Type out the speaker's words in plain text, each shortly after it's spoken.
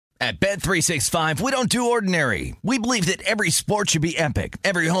At Bet365, we don't do ordinary. We believe that every sport should be epic.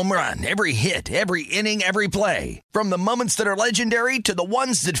 Every home run, every hit, every inning, every play. From the moments that are legendary to the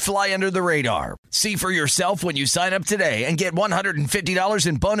ones that fly under the radar. See for yourself when you sign up today and get $150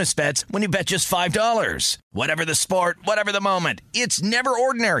 in bonus bets when you bet just $5. Whatever the sport, whatever the moment, it's never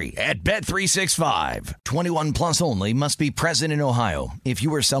ordinary at Bet365. 21 plus only. Must be present in Ohio. If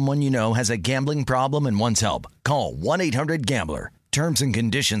you or someone you know has a gambling problem and wants help, call 1-800-GAMBLER. Terms and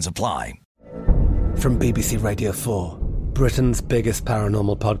conditions apply. From BBC Radio 4, Britain's biggest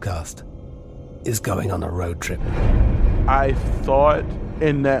paranormal podcast is going on a road trip. I thought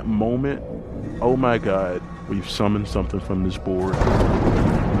in that moment, oh my God, we've summoned something from this board.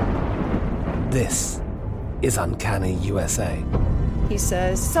 This is Uncanny USA. He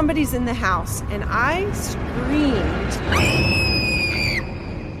says, somebody's in the house, and I screamed.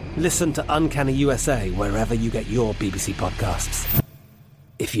 Listen to Uncanny USA wherever you get your BBC podcasts,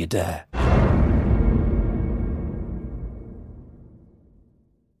 if you dare.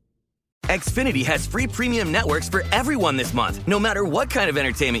 Xfinity has free premium networks for everyone this month, no matter what kind of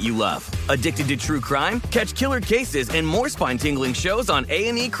entertainment you love. Addicted to true crime? Catch killer cases and more spine-tingling shows on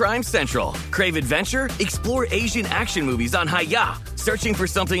A&E Crime Central. Crave adventure? Explore Asian action movies on Hi-YAH. Searching for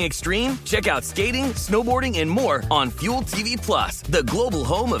something extreme? Check out skating, snowboarding, and more on Fuel TV Plus, the global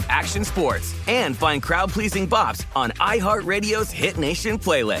home of action sports. And find crowd-pleasing bops on iHeartRadio's Hit Nation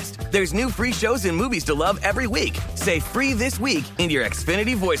playlist. There's new free shows and movies to love every week. Say free this week in your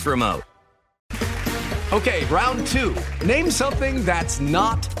Xfinity voice remote. Okay, round two. Name something that's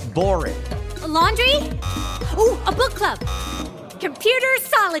not boring. A laundry? Ooh, a book club. Computer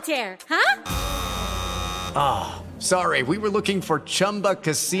solitaire, huh? Ah, sorry, we were looking for Chumba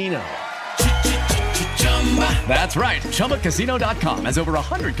Casino. That's right, ChumbaCasino.com has over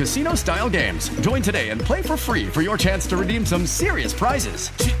 100 casino-style games. Join today and play for free for your chance to redeem some serious prizes.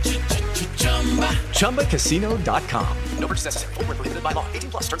 ChumbaCasino.com. No purchase necessary. Void where prohibited by law.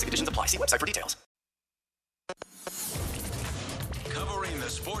 18 plus. Terms and conditions apply. See website for details. Covering the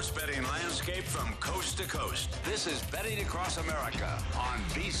sports betting landscape from coast to coast. This is Betting Across America on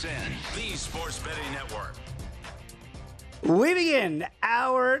VSiN, the sports betting network. We begin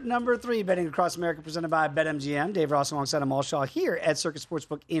hour number 3, Betting Across America, presented by BetMGM. Dave Ross alongside Amal Shaw here at Circus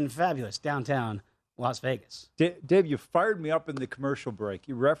Sportsbook in fabulous downtown Las Vegas. Dave, you fired me up in the commercial break.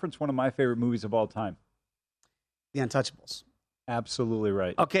 You referenced one of my favorite movies of all time. The Untouchables. Absolutely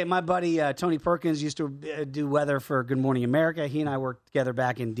right. Okay, my buddy Tony Perkins used to do weather for Good Morning America. He and I worked together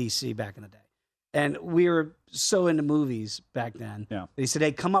back in D.C. back in the day. And we were so into movies back then. Yeah. He said,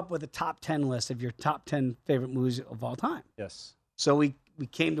 hey, come up with a top 10 list of your top 10 favorite movies of all time. Yes. So we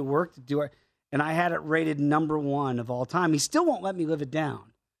came to work to do it, and I had it rated number 1 of all time. He still won't let me live it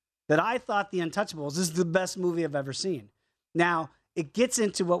down. That I thought The Untouchables is the best movie I've ever seen. Now, it gets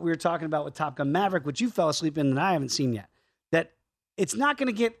into what we were talking about with Top Gun Maverick, which you fell asleep in and I haven't seen yet. That it's not going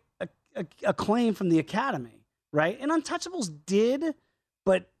to get a claim from the Academy, right? And Untouchables did,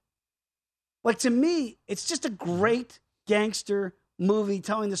 but like to me, it's just a great gangster movie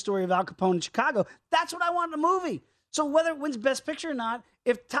telling the story of Al Capone in Chicago. That's what I want in a movie. So whether it wins Best Picture or not,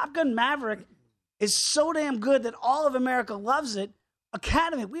 if Top Gun Maverick is so damn good that all of America loves it,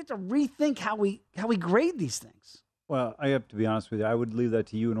 Academy, we have to rethink how we grade these things. Well, I have to be honest with you. I would leave that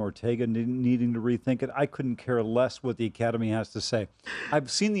to you and Ortega needing to rethink it. I couldn't care less what the Academy has to say.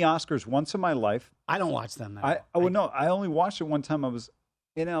 I've seen the Oscars once in my life. I don't watch them. I only watched it one time. I was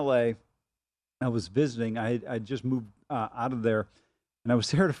in L.A. I was visiting. I just moved out of there, and I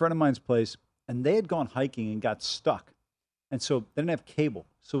was there at a friend of mine's place, and they had gone hiking and got stuck. And so they didn't have cable.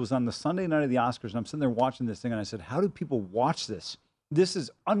 So it was on the Sunday night of the Oscars, and I'm sitting there watching this thing, and I said, how do people watch this? This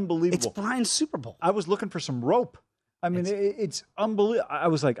is unbelievable. It's Brian's Super Bowl. I was looking for some rope. I mean, it's unbelievable. I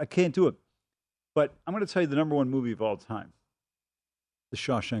was like, I can't do it. But I'm going to tell you the number 1 movie of all time, The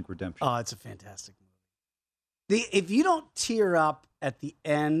Shawshank Redemption. Oh, it's a fantastic movie. If you don't tear up at the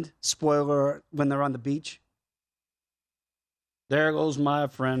end, spoiler, when they're on the beach, there goes my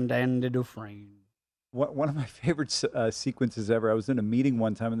friend Andy Dufresne. One of my favorite sequences ever, I was in a meeting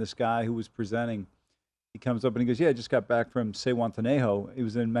one time, and this guy who was presenting, he comes up and he goes, yeah, I just got back from Zihuatanejo. He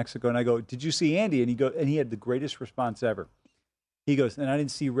was in Mexico. And I go, did you see Andy? And he had the greatest response ever. He goes, and I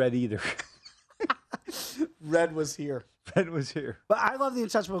didn't see Red either. Red was here. Red was here. But I love The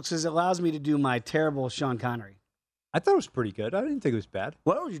Untouchables because it allows me to do my terrible Sean Connery. I thought it was pretty good. I didn't think it was bad.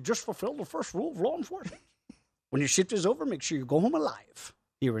 Well, you just fulfilled the first rule of law enforcement. When your shift is over, make sure you go home alive.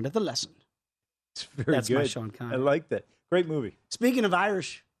 Here, into the lesson. It's very That's good. my Sean Connery. I like that. Great movie. Speaking of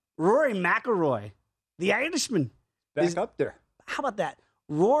Irish, Rory McIlroy, the Irishman. Back up there. How about that?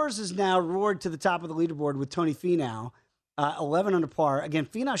 Roars is now roared to the top of the leaderboard with Tony Finau. 11 under par. Again,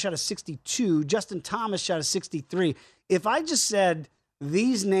 Finau shot a 62. Justin Thomas shot a 63. If I just said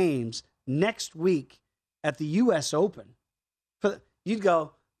these names next week at the U.S. Open, you'd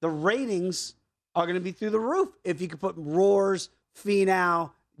go, the ratings are going to be through the roof. If you could put Roars,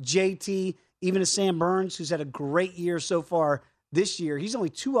 Finau, JT, even a Sam Burns, who's had a great year so far this year. He's only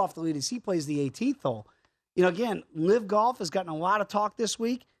 2 off the lead as he plays the 18th hole. Again, Live Golf has gotten a lot of talk this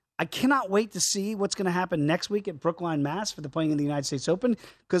week. I cannot wait to see what's going to happen next week at Brookline, Mass. for the playing in the United States Open,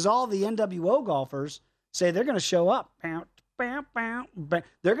 because all the NWO golfers say they're going to show up. They're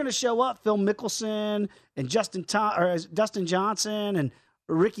going to show up. Phil Mickelson and Dustin Johnson and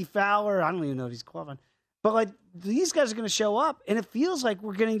Ricky Fowler. I don't even know if he's qualified. But these guys are going to show up, and it feels like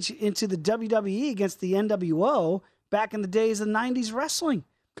we're getting into the WWE against the NWO back in the days of 90s wrestling.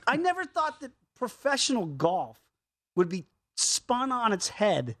 I never thought that professional golf would be spun on its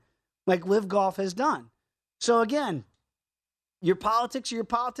head like Live Golf has done. So again, your politics are your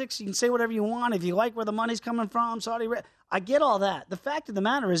politics. You can say whatever you want. If you like where the money's coming from, Saudi Arabia, I get all that. The fact of the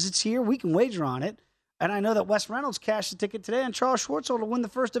matter is it's here. We can wager on it. And I know that Wes Reynolds cashed the ticket today on Charles Schwartzel to win the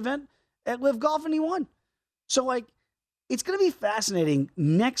first event at Live Golf, and he won. So, it's going to be fascinating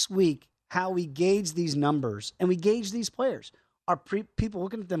next week how we gauge these numbers and we gauge these players. Are people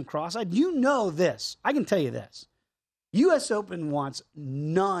looking at them cross-eyed? You know this. I can tell you this. U.S. Open wants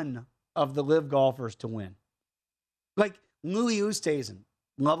none of the Live golfers to win. Like Louis Oosthuizen,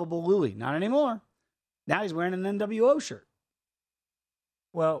 lovable Louis, not anymore. Now he's wearing an NWO shirt.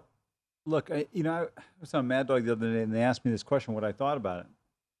 Well, look, I was on Mad Dog the other day, and they asked me this question, what I thought about it.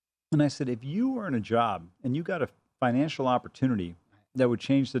 And I said, if you were in a job and you got a financial opportunity that would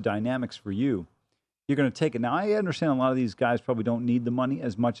change the dynamics for you, you're going to take it. Now, I understand a lot of these guys probably don't need the money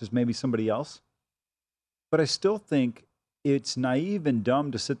as much as maybe somebody else. But I still think it's naive and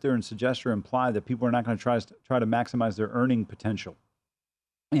dumb to sit there and suggest or imply that people are not going to try to maximize their earning potential.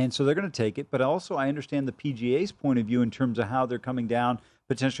 And so they're going to take it. But also, I understand the PGA's point of view in terms of how they're coming down,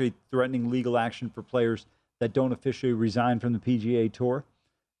 potentially threatening legal action for players that don't officially resign from the PGA Tour.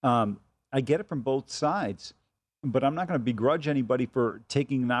 I get it from both sides, but I'm not going to begrudge anybody for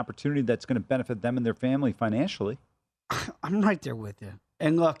taking an opportunity that's going to benefit them and their family financially. I'm right there with you.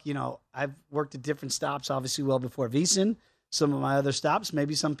 And look, I've worked at different stops, obviously, well before VSiN. Some of my other stops,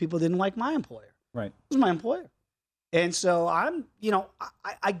 maybe some people didn't like my employer. Right. It was my employer. And so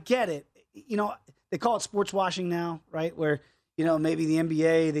I get it. They call it sports washing now, right? Where, maybe the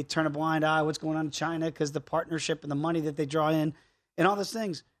NBA, they turn a blind eye what's going on in China because the partnership and the money that they draw in and all those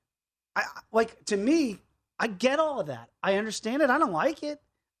things. To me, I get all of that. I understand it. I don't like it.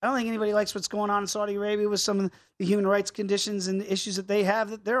 I don't think anybody likes what's going on in Saudi Arabia with some of the human rights conditions and the issues that they have.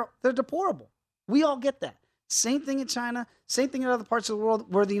 That they're deplorable. We all get that. Same thing in China. Same thing in other parts of the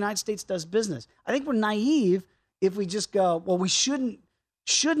world where the United States does business. I think we're naive if we just go, well, we shouldn't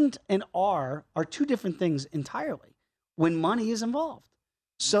and are two different things entirely when money is involved.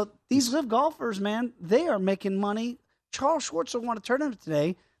 So these Live golfers, man, they are making money. Charles Schwartzel won a tournament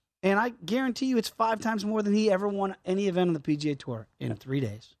today, and I guarantee you it's 5 times more than he ever won any event on the PGA Tour in 3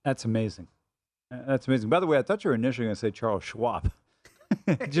 days. That's amazing. That's amazing. By the way, I thought you were initially going to say Charles Schwab.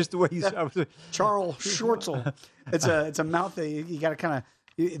 Just the way you said Charles Schwartzel. It's a mouth that you got to kind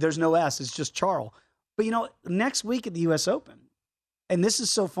of, there's no S, it's just Charles. But, next week at the U.S. Open, and this is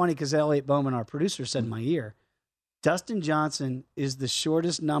so funny because Elliot Bowman, our producer, said in my ear, Dustin Johnson is the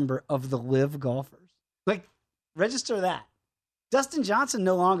shortest number of the Live golfers. Register that. Dustin Johnson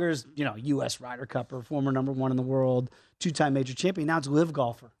no longer is, U.S. Ryder Cupper, former number 1 in the world, 2-time major champion. Now it's Live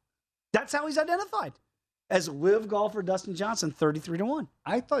golfer. That's how he's identified. As Live golfer Dustin Johnson, 33-1.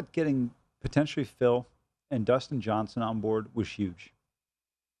 I thought getting potentially Phil and Dustin Johnson on board was huge.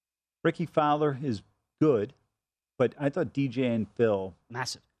 Ricky Fowler is good, but I thought DJ and Phil.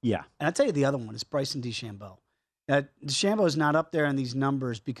 Massive. Yeah. And I'll tell you the other one is Bryson DeChambeau. DeChambeau is not up there in these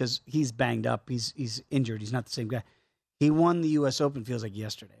numbers because he's banged up. He's injured. He's not the same guy. He won the U.S. Open, feels like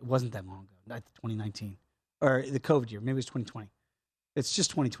yesterday. It wasn't that long ago, not 2019. Or the COVID year. Maybe it was 2020. It's just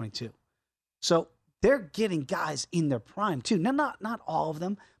 2022. So they're getting guys in their prime, too. Now, not all of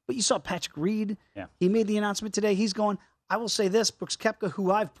them, but you saw Patrick Reed. Yeah. He made the announcement today. He's going, I will say this, Brooks Koepka,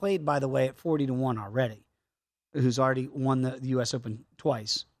 who I've played, by the way, at 40-1 already, who's already won the U.S. Open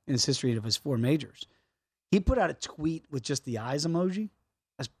twice in his history of his 4 majors. He put out a tweet with just the eyes emoji.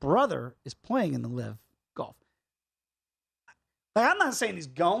 His brother is playing in the Live golf. I'm not saying he's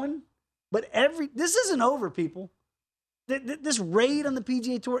going, but this isn't over, people. This raid on the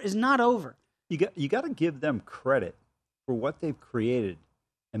PGA Tour is not over. You got to give them credit for what they've created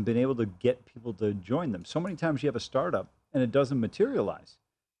and been able to get people to join them. So many times you have a startup and it doesn't materialize.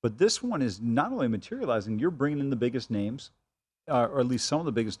 But this one is not only materializing, you're bringing in the biggest names, or at least some of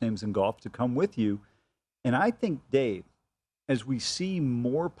the biggest names in golf to come with you. And I think, Dave, as we see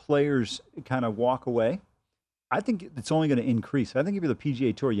more players kind of walk away, I think it's only going to increase. I think if you're the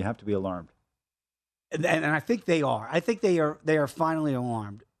PGA Tour, you have to be alarmed. And I think they are. I think they are finally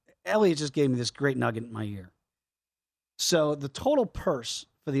alarmed. Elliot just gave me this great nugget in my ear. So the total purse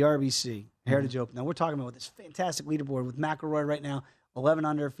for the RBC Heritage Open. Now we're talking about this fantastic leaderboard with McIlroy right now, 11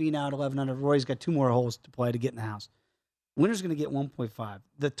 under, Finau at 11 under. Rory's got 2 more holes to play to get in the house. Winner's going to get 1.5.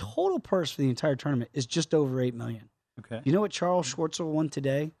 The total purse for the entire tournament is just over $8 million. Okay. You know what Charles Schwartzel won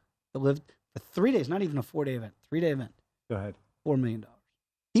today? That lived for 3 days, not even a 4-day event, 3-day event. Go ahead. $4 million.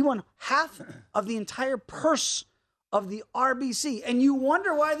 He won half of the entire purse of the RBC, and you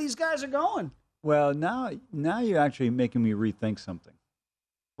wonder why these guys are going. Well, now you're actually making me rethink something.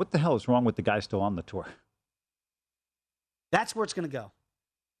 What the hell is wrong with the guy still on the tour? That's where it's going to go.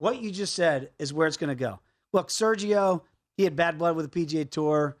 What you just said is where it's going to go. Look, Sergio, he had bad blood with the PGA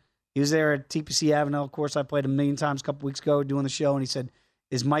Tour. He was there at TPC Avenel. Of course, I played a million times a couple weeks ago doing the show, and he said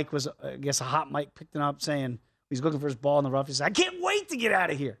his mic was, I guess, a hot mic, picked it up saying he's looking for his ball in the rough. He said, I can't wait to get out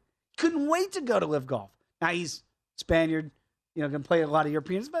of here. Couldn't wait to go to Live Golf. Now, he's Spaniard, going to play a lot of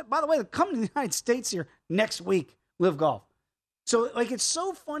Europeans. But, by the way, they're coming to the United States here next week, Live Golf. So, it's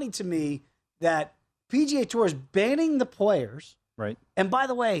so funny to me that PGA Tour is banning the players. Right. And, by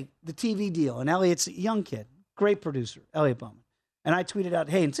the way, the TV deal, and Elliot's a young kid, great producer, Elliot Bowman. And I tweeted out,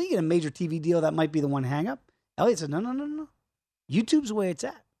 hey, until you get a major TV deal, that might be the one hang-up. Elliot said, no. YouTube's the way it's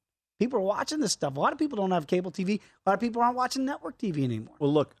at. People are watching this stuff. A lot of people don't have cable TV. A lot of people aren't watching network TV anymore.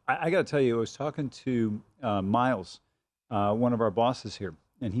 Well, look, I got to tell you, I was talking to Miles, one of our bosses here,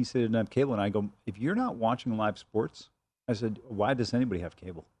 and he said he didn't have cable. And I go, if you're not watching live sports, I said, why does anybody have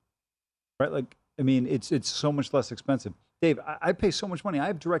cable? Right? It's so much less expensive. Dave, I pay so much money. I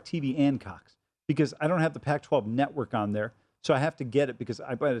have DirecTV and Cox because I don't have the Pac-12 network on there. So I have to get it because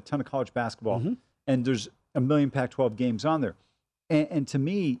I buy a ton of college basketball, and there's a million Pac-12 games on there. And to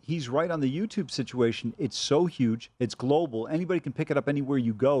me, he's right on the YouTube situation. It's so huge. It's global. Anybody can pick it up anywhere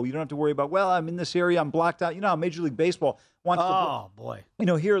you go. You don't have to worry about, well, I'm in this area. I'm blocked out. How Major League Baseball wants boy.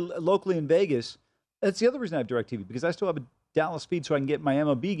 Here locally in Vegas, that's the other reason I have DirecTV, because I still have a Dallas feed so I can get my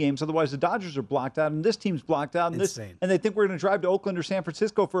MLB games. Otherwise, the Dodgers are blocked out, and this team's blocked out. And Insane. And they think we're going to drive to Oakland or San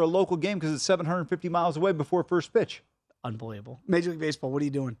Francisco for a local game because it's 750 miles away before first pitch. Unbelievable. Major League Baseball, what are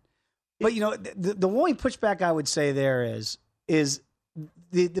you doing? But, the only pushback I would say there is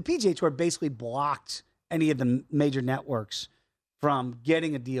the PGA Tour basically blocked any of the major networks from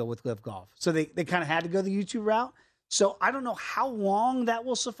getting a deal with Live Golf. So they kind of had to go the YouTube route. So I don't know how long that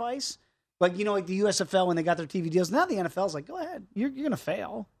will suffice. Like the USFL, when they got their TV deals, now the NFL's like, go ahead, you're going to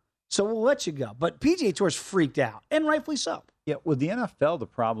fail. So we'll let you go. But PGA Tour's freaked out, and rightfully so. Yeah, well, the NFL, the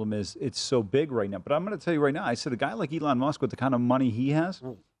problem is it's so big right now. But I'm going to tell you right now, I said a guy like Elon Musk with the kind of money he has,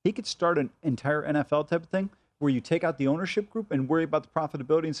 he could start an entire NFL type of thing where you take out the ownership group and worry about the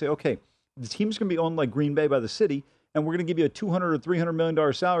profitability and say, okay, the team's going to be owned like Green Bay by the city, and we're going to give you a $200 or $300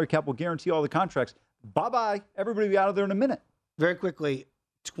 million salary cap. We'll guarantee all the contracts. Bye-bye. Everybody will be out of there in a minute. Very quickly,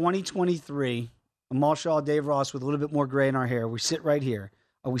 2023, Amal Shaw, Dave Ross with a little bit more gray in our hair. We sit right here.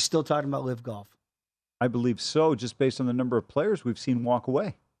 Are we still talking about Live Golf? I believe so, just based on the number of players we've seen walk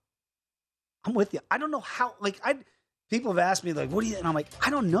away. I'm with you. I don't know how, people have asked me, what do you, and I'm like,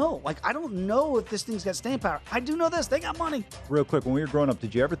 I don't know. I don't know if this thing's got staying power. I do know this. They got money. Real quick, when we were growing up,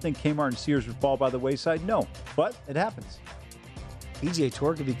 did you ever think Kmart and Sears would fall by the wayside? No, but it happens. PGA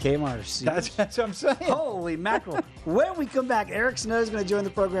Tour could be Kmart or Sears. That's what I'm saying. Holy mackerel. When we come back, Eric Snow is going to join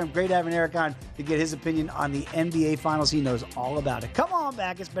the program. Great having Eric on to get his opinion on the NBA Finals. He knows all about it. Come on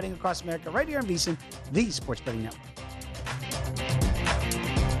back. It's Betting Across America right here on VSiN, the Sports Betting Network.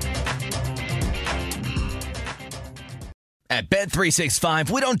 At Bet365,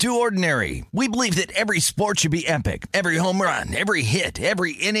 we don't do ordinary. We believe that every sport should be epic. Every home run, every hit,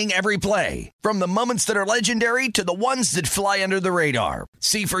 every inning, every play. From the moments that are legendary to the ones that fly under the radar.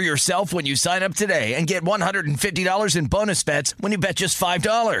 See for yourself when you sign up today and get $150 in bonus bets when you bet just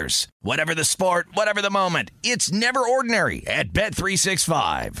 $5. Whatever the sport, whatever the moment, it's never ordinary at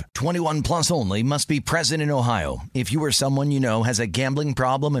Bet365. 21 plus only. Must be present in Ohio. If you or someone you know has a gambling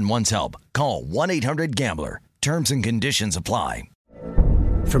problem and wants help, call 1-800-GAMBLER. Terms and conditions apply.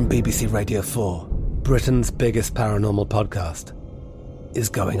 From BBC Radio 4, Britain's biggest paranormal podcast is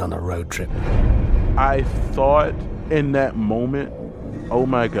going on a road trip. I thought in that moment, oh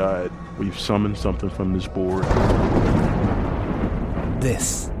my God, we've summoned something from this board.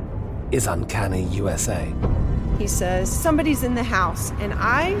 This is Uncanny USA. He says, somebody's in the house, and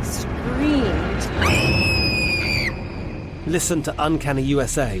I screamed. Listen to Uncanny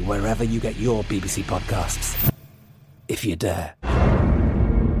USA wherever you get your BBC podcasts, if you dare.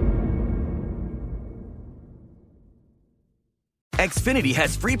 Xfinity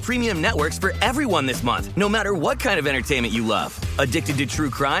has free premium networks for everyone this month, no matter what kind of entertainment you love. Addicted to true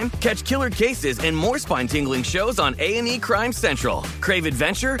crime? Catch killer cases and more spine-tingling shows on A&E Crime Central. Crave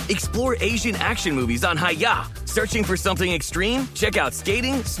adventure? Explore Asian action movies on Hi-YAH. Searching for something extreme? Check out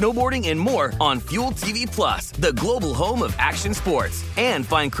skating, snowboarding, and more on Fuel TV Plus, the global home of action sports. And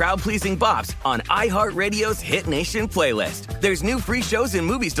find crowd-pleasing bops on iHeartRadio's Hit Nation playlist. There's new free shows and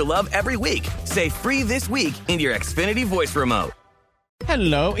movies to love every week. Say free this week in your Xfinity voice remote.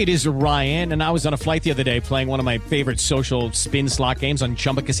 Hello, it is Ryan, and I was on a flight the other day playing one of my favorite social spin slot games on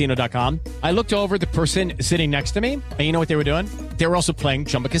ChumbaCasino.com. I looked over at the person sitting next to me, and you know what they were doing? They were also playing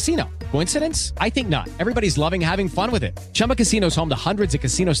Chumba Casino. Coincidence? I think not. Everybody's loving having fun with it. Chumba Casino is home to hundreds of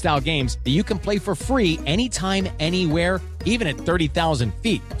casino-style games that you can play for free anytime, anywhere, even at 30,000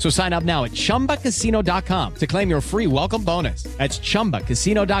 feet. So sign up now at ChumbaCasino.com to claim your free welcome bonus. That's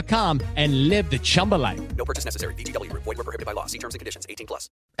ChumbaCasino.com and live the Chumba life. No purchase necessary. VGW. Void where prohibited by law. See terms and conditions. 18+.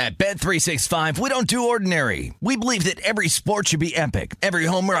 At Bet365, we don't do ordinary. We believe that every sport should be epic. Every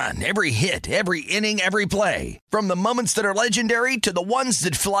home run, every hit, every inning, every play. From the moments that are legendary to the ones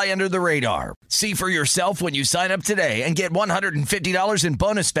that fly under the radar. See for yourself when you sign up today and get $150 in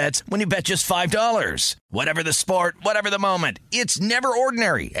bonus bets when you bet just $5. Whatever the sport, whatever the moment, it's never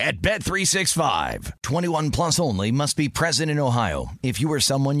ordinary at Bet365. 21 plus only. Must be present in Ohio. If you or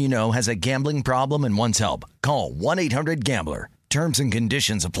someone you know has a gambling problem and wants help, call 1-800-GAMBLER. Terms and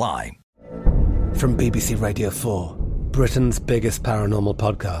conditions apply. From BBC Radio 4, Britain's biggest paranormal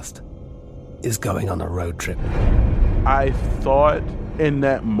podcast is going on a road trip. I thought in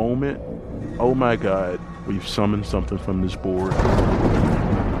that moment, oh my God, we've summoned something from this board.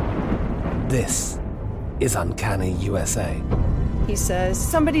 This is Uncanny USA. He says,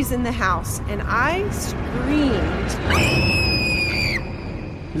 somebody's in the house, and I screamed.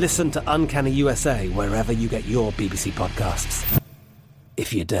 Listen to Uncanny USA wherever you get your BBC podcasts,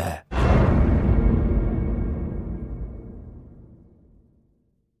 if you dare.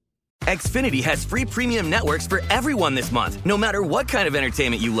 Xfinity has free premium networks for everyone this month, no matter what kind of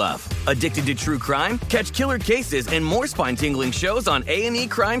entertainment you love. Addicted to true crime? Catch killer cases and more spine-tingling shows on A&E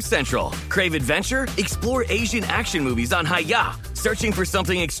Crime Central. Crave adventure? Explore Asian action movies on Hi-YAH. Searching for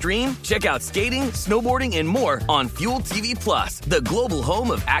something extreme? Check out skating, snowboarding, and more on Fuel TV Plus, the global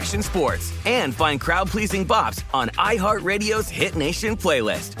home of action sports. And find crowd-pleasing bops on iHeartRadio's Hit Nation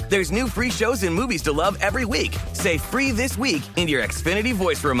playlist. There's new free shows and movies to love every week. Say free this week in your Xfinity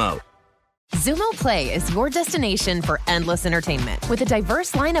voice remote. Xumo Play is your destination for endless entertainment. With a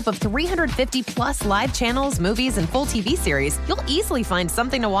diverse lineup of 350 plus live channels, movies, and full TV series, you'll easily find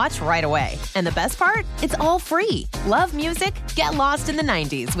something to watch right away. And the best part? It's all free. Love music? Get lost in the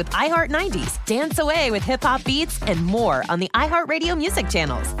 90s with iHeart 90s, dance away with hip-hop beats, and more on the iHeartRadio music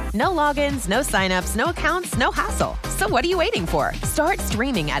channels. No logins, no signups, no accounts, no hassle. So what are you waiting for? Start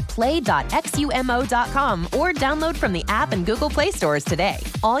streaming at play.xumo.com or download from the app and Google Play stores today.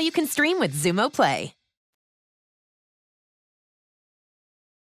 All you can stream with Xumo Play.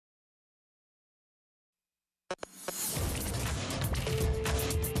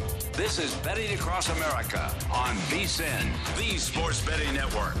 This is Betting Across America on VSiN, the Sports Betting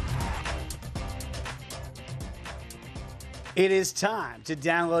Network. It is time to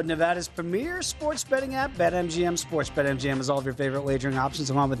download Nevada's premier sports betting app, BetMGM Sports. BetMGM has all of your favorite wagering options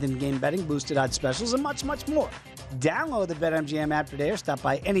along with in-game betting, boosted odds specials, and much, much more. Download the BetMGM app today or stop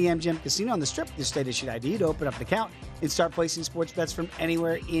by any MGM casino on the Strip with your state-issued ID to open up an account and start placing sports bets from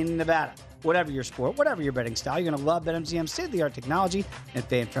anywhere in Nevada. Whatever your sport, whatever your betting style, you're going to love BetMGM's state-of-the-art technology and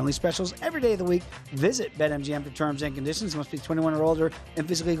fan-friendly specials every day of the week. Visit BetMGM for terms and conditions. Must be 21 or older and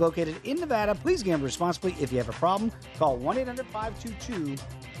physically located in Nevada. Please gamble responsibly. If you have a problem, call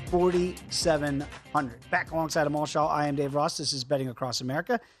 1-800-522-4700. Back alongside Amal Shaw, I am Dave Ross. This is Betting Across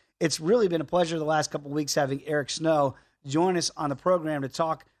America. It's really been a pleasure the last couple of weeks having Eric Snow join us on the program to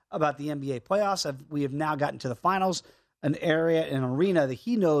talk about the NBA playoffs. We have now gotten to the finals, an area, an arena that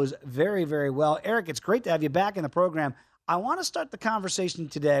he knows very, very well. Eric, it's great to have you back in the program. I want to start the conversation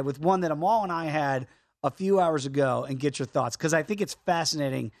today with one that Amal and I had a few hours ago and get your thoughts, because I think it's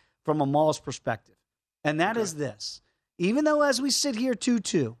fascinating from Amal's perspective. And that is this. Even though as we sit here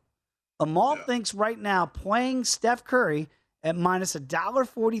 2-2, Amal thinks right now playing Steph Curry at minus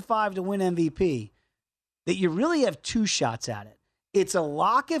 $1.45 to win MVP, that you really have two shots at it. It's a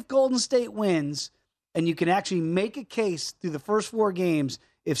lock if Golden State wins, and you can actually make a case through the first four games.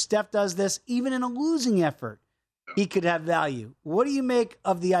 If Steph does this, even in a losing effort, he could have value. What do you make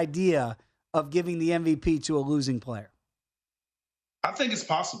of the idea of giving the MVP to a losing player? I think it's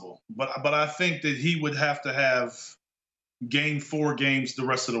possible, but I think that he would have to have game 4 games the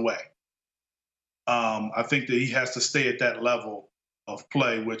rest of the way. I think that he has to stay at that level of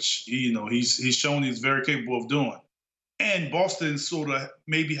play, which he's shown he's very capable of doing. And Boston sort of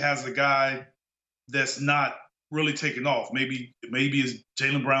maybe has a guy that's not really taking off. Maybe it's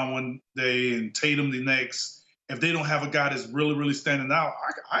Jaylen Brown one day and Tatum the next. If they don't have a guy that's really, really standing out,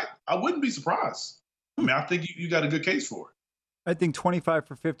 I wouldn't be surprised. I mean, I think you got a good case for it. I think 25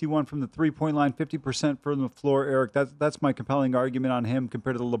 for 51 from the three-point line, 50% from the floor, Eric. That's my compelling argument on him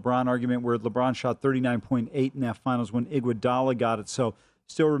compared to the LeBron argument, where LeBron shot 39.8 in that finals when Iguodala got it. So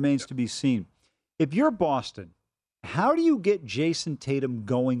still remains to be seen. If you're Boston, how do you get Jason Tatum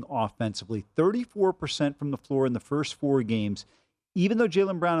going offensively? 34% from the floor in the first 4 games. Even though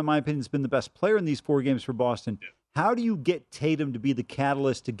Jaylen Brown, in my opinion, has been the best player in these 4 games for Boston, how do you get Tatum to be the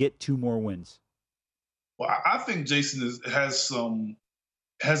catalyst to get 2 more wins? Well, I think Jason has some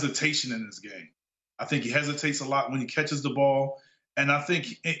hesitation in his game. I think he hesitates a lot when he catches the ball. And I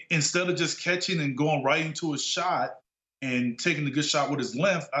think instead of just catching and going right into a shot and taking the good shot with his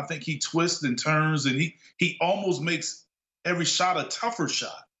length, I think he twists and turns, and he almost makes every shot a tougher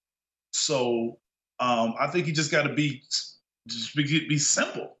shot. So I think he just got to be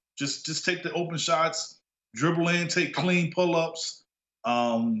simple. Just take the open shots, dribble in, take clean pull-ups.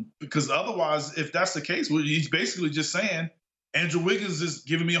 Because otherwise, if that's the case, well, he's basically just saying Andrew Wiggins is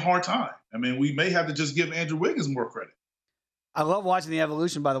giving me a hard time. I mean, we may have to just give Andrew Wiggins more credit. I love watching the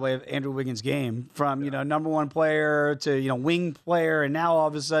evolution, by the way, of Andrew Wiggins' game from, number 1 player to, wing player. And now all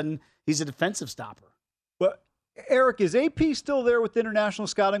of a sudden he's a defensive stopper. Well, Eric, is AP still there with international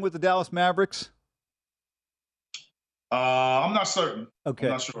scouting with the Dallas Mavericks? I'm not certain. Okay.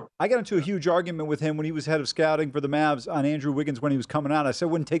 I'm not sure. I got into a huge argument with him when he was head of scouting for the Mavs on Andrew Wiggins when he was coming out. I said, I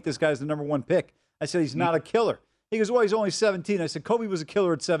wouldn't take this guy as the number 1 pick. I said, he's not a killer. He goes, well, he's only 17. I said, Kobe was a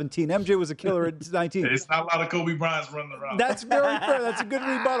killer at 17. MJ was a killer at 19. It's not a lot of Kobe Bryant's running around. That's very fair. That's a good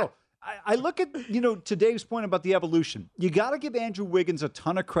rebuttal. I look at, to Dave's point about the evolution. You got to give Andrew Wiggins a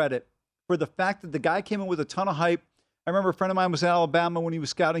ton of credit for the fact that the guy came in with a ton of hype. I remember a friend of mine was at Alabama when he was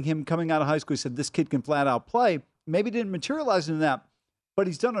scouting him coming out of high school. He said, this kid can flat out play. Maybe didn't materialize into that, but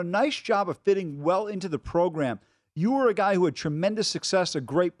he's done a nice job of fitting well into the program. You were a guy who had tremendous success, a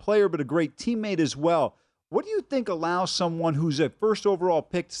great player, but a great teammate as well. What do you think allows someone who's a first overall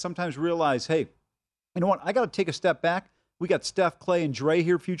pick to sometimes realize, hey, you know what, I got to take a step back. We got Steph, Clay, and Dre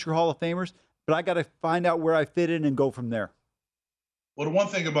here, future Hall of Famers, but I got to find out where I fit in and go from there. Well, the one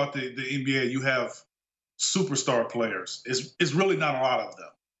thing about the NBA, you have superstar players. It's really not a lot of them.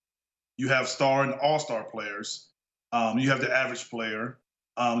 You have star and all-star players. You have the average player.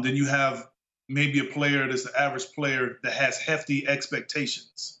 Then you have maybe a player that's the average player that has hefty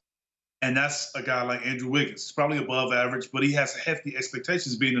expectations. And that's a guy like Andrew Wiggins. He's probably above average, but he has hefty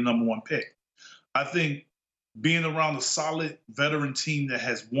expectations being the number 1 pick. I think being around a solid veteran team that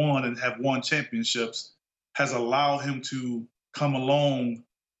has won and have won championships has allowed him to come along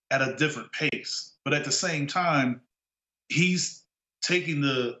at a different pace. But at the same time, he's taking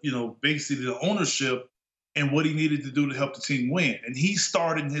basically the ownership and what he needed to do to help the team win. And he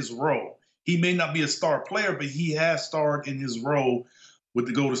starred in his role. He may not be a star player, but he has starred in his role with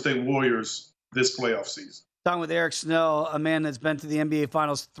the Golden State Warriors this playoff season. Talking with Eric Snow, a man that's been to the NBA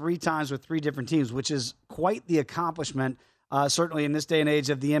Finals 3 times with 3 different teams, which is quite the accomplishment, certainly in this day and age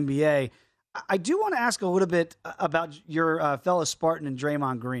of the NBA. I do want to ask a little bit about your fellow Spartan and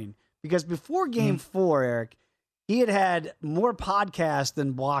Draymond Green, because before Game 4, Eric, he had more podcasts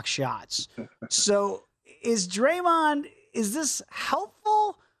than block shots. So is this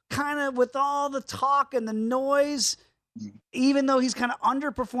helpful kind of with all the talk and the noise, even though he's kind of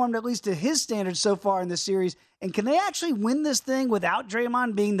underperformed, at least to his standards so far in this series? And can they actually win this thing without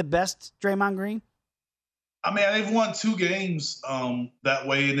Draymond being the best Draymond Green? I mean, they've won 2 games that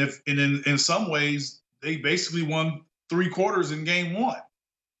way. And in some ways, they basically won 3 quarters in Game 1.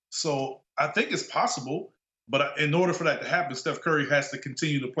 So I think it's possible. But in order for that to happen, Steph Curry has to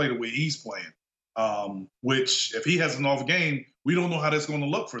continue to play the way he's playing. Which, if he has an off game, we don't know how that's going to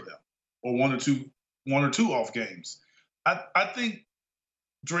look for them, or one or two off games. I think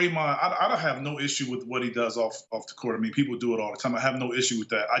Draymond, I don't have no issue with what he does off the court. I mean, people do it all the time. I have no issue with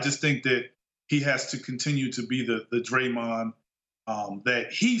that. I just think that he has to continue to be the Draymond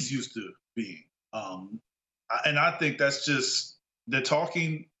that he's used to being. And I think that's just the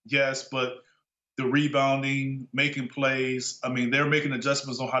talking, yes, but the rebounding, making plays. I mean, they're making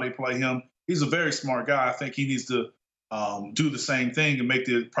adjustments on how they play him. He's a very smart guy. I think he needs to do the same thing and make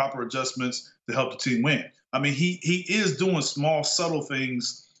the proper adjustments to help the team win. I mean, he is doing small, subtle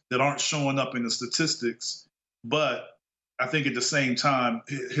things that aren't showing up in the statistics, but I think at the same time,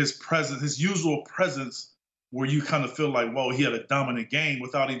 his presence, his usual presence, where you kind of feel like, whoa, he had a dominant game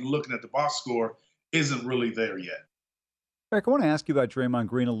without even looking at the box score, isn't really there yet. Eric, I want to ask you about Draymond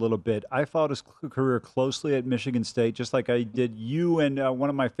Green a little bit. I followed his career closely at Michigan State, just like I did you and one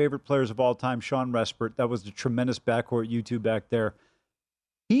of my favorite players of all time, Sean Respert. That was the tremendous backcourt you two back there.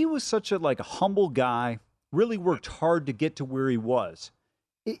 He was such a humble guy, really worked hard to get to where he was.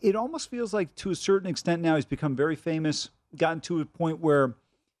 It almost feels like to a certain extent now he's become very famous, gotten to a point where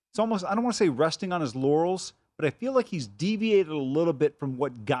it's almost, I don't want to say resting on his laurels, but I feel like he's deviated a little bit from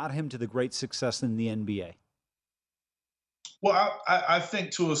what got him to the great success in the NBA. Well, I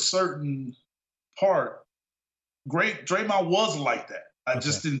think to a certain part, Draymond was like that. I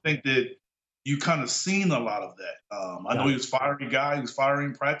just didn't think that you kind of seen a lot of that. I know he was a fiery guy. He was fiery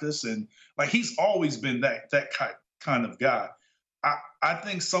in practice. And he's always been that kind of guy. I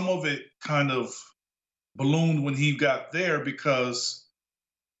think some of it kind of ballooned when he got there because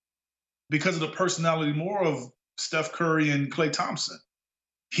of the personality more of Steph Curry and Klay Thompson.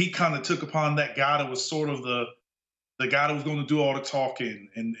 He kind of took upon that guy that was sort of the guy that was going to do all the talking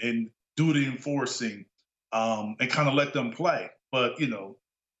and do the enforcing and kind of let them play. But,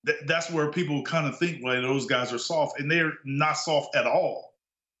 that's where people kind of think, well, those guys are soft, and they're not soft at all.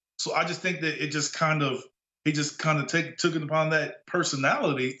 So I just think that he just kind of took it upon that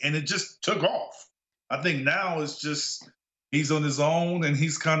personality, and it just took off. I think now it's just he's on his own, and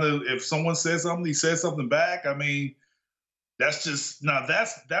he's kind of, if someone says something, he says something back. I mean, that's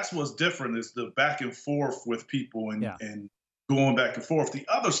what's different is the back and forth with people and going back and forth. The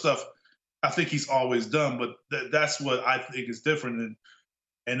other stuff, I think he's always done, but that's what I think is different.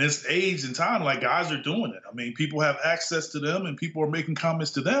 And this age and time, guys are doing it. I mean, people have access to them, and people are making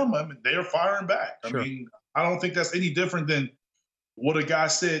comments to them. I mean, they're firing back. Sure. I mean, I don't think that's any different than what a guy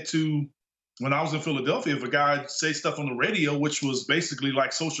said to when I was in Philadelphia. If a guy say stuff on the radio, which was basically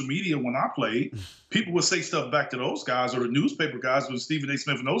like social media when I played, people would say stuff back to those guys, or the newspaper guys when Stephen A.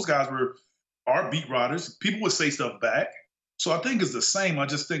 Smith and those guys were our beat writers. People would say stuff back. So I think it's the same. I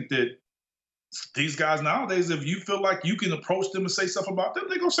just think that these guys nowadays, if you feel like you can approach them and say stuff about them,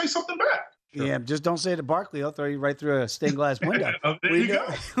 they're going to say something back. Sure. Yeah, just don't say it to Barkley. He'll throw you right through a stained glass window. There you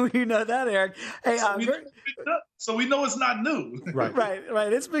go. We know that, Eric. Hey, so we know it's not new. Right.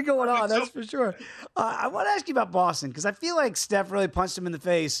 It's been going on, that's for sure. I want to ask you about Boston, because I feel like Steph really punched him in the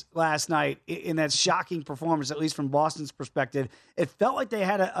face last night in that shocking performance, at least from Boston's perspective. It felt like they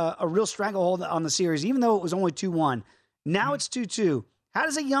had a real stranglehold on the series, even though it was only 2-1. Now it's 2-2. How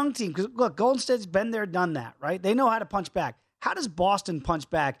does a young team, because look, Golden State's been there, done that, right? They know how to punch back. How does Boston punch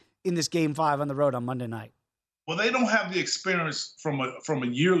back in this Game 5 on the road on Monday night? Well, they don't have the experience from a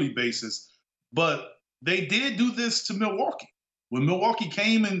yearly basis, but they did do this to Milwaukee. When Milwaukee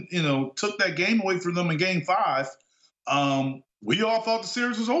came and took that game away from them in Game 5, we all thought the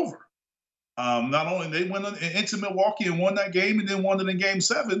series was over. Not only they went into Milwaukee and won that game, and then won it in Game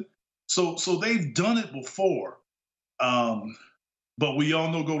 7. So they've done it before. But we all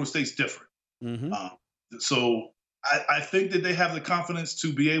know Golden State's different. Mm-hmm. So I think that they have the confidence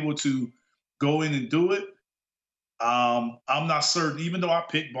to be able to go in and do it. I'm not certain, even though I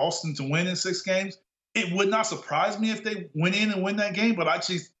picked Boston to win in 6 games, it would not surprise me if they went in and win that game. But I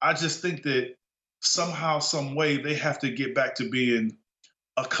just think that somehow, some way, they have to get back to being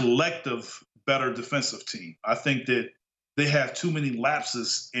a collective, better defensive team. I think that they have too many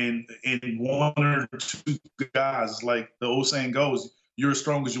lapses in one or two guys. Like the old saying goes, you're as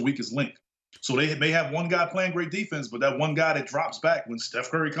strong as your weakest link. So they may have one guy playing great defense, but that one guy that drops back when Steph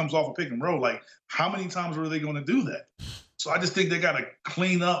Curry comes off a pick and roll, how many times are they going to do that? So I just think they got to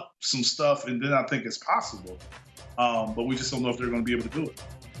clean up some stuff, and then I think it's possible. But we just don't know if they're going to be able to do it.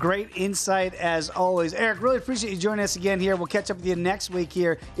 Great insight as always. Eric, really appreciate you joining us again here. We'll catch up with you next week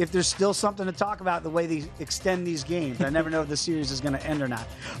here if there's still something to talk about the way they extend these games. I never know if the series is going to end or not.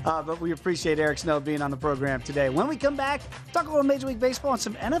 But we appreciate Eric Snow being on the program today. When we come back, talk a little Major League Baseball and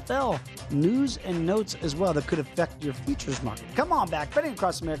some NFL news and notes as well that could affect your futures market. Come on back. Betting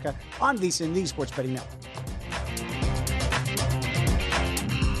Across America on VSiN, the Sports Betting Network.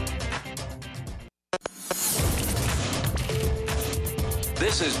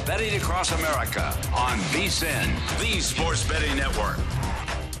 This is Betting Across America on VSiN, the Sports Betting Network.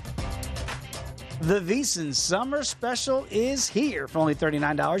 The VSiN Summer Special is here. For only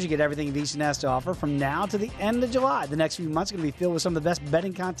 $39, you get everything VSiN has to offer from now to the end of July. The next few months are going to be filled with some of the best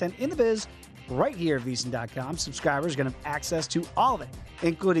betting content in the biz right here at VSiN.com. Subscribers are going to have access to all of it,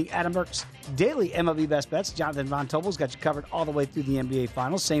 including Adam Burke's daily MLB Best Bets. Jonathan Von Tobel's got you covered all the way through the NBA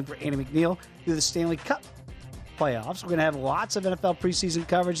Finals. Same for Andy McNeil through the Stanley Cup. playoffs. We're going to have lots of NFL preseason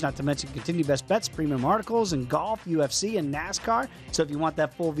coverage, not to mention continued best bets, premium articles, and golf, UFC, and NASCAR. So if you want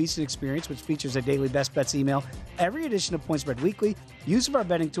that full VSiN experience, which features a daily best bets email, every edition of Point Spread Weekly, use of our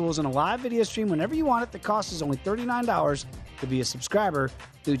betting tools, and a live video stream whenever you want it, the cost is only $39 to be a subscriber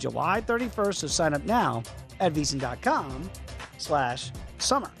through July 31st. So sign up now at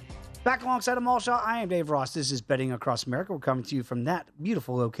VSiN.com/summer. Back alongside Amal Shaw, I am Dave Ross. This is Betting Across America. We're coming to you from that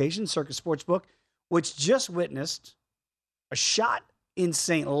beautiful location, Circus Sportsbook, which just witnessed a shot in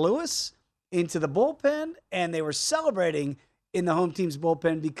St. Louis into the bullpen, and they were celebrating in the home team's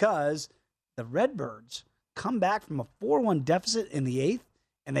bullpen because the Redbirds come back from a 4-1 deficit in the 8th,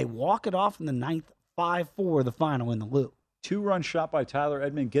 and they walk it off in the 9th, 5-4, the final in the Lou. 2-run shot by Tyler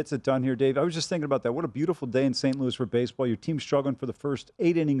Edman gets it done here, Dave. I was just thinking about that. What a beautiful day in St. Louis for baseball. Your team struggling for the first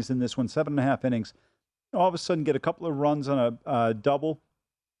 8 innings in this one, 7.5 innings. All of a sudden get a couple of runs on a double.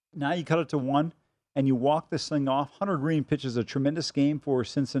 Now you cut it to 1, and you walk this thing off. Hunter Green pitches a tremendous game for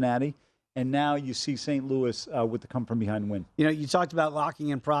Cincinnati, and now you see St. Louis with the come-from-behind win. You know, you talked about locking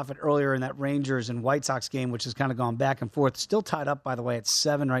in profit earlier in that Rangers and White Sox game, which has kind of gone back and forth. Still tied up, by the way, at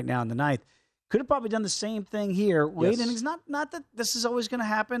 7 right now in the 9th. Could have probably done the same thing here. Wait, and it's not that this is always going to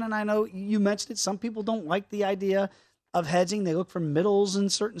happen, and I know you mentioned it. Some people don't like the idea of hedging. They look for middles in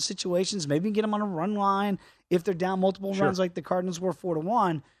certain situations. Maybe you can get them on a run line if they're down multiple runs like the Cardinals were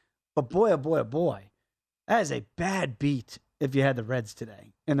 4-1. But boy, oh boy, oh boy, that is a bad beat if you had the Reds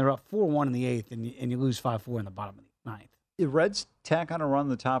today. And they're up 4-1 in the 8th, and you lose 5-4 in the bottom of the 9th. The Reds tack on a run in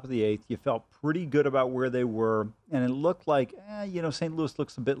the top of the 8th. You felt pretty good about where they were, and it looked like, St. Louis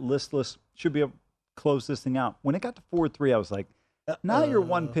looks a bit listless. Should be able to close this thing out. When it got to 4-3, I was like, now you're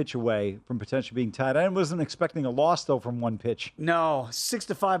 1 pitch away from potentially being tied. I wasn't expecting a loss, though, from 1 pitch. No,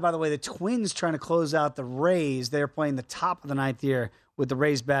 6-5, by the way. The Twins trying to close out the Rays. They're playing the top of the 9th here with the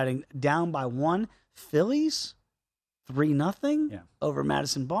Rays batting down by 1. Phillies, 3-0 over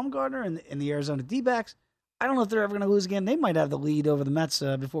Madison Bumgarner and the Arizona D-backs. I don't know if they're ever going to lose again. They might have the lead over the Mets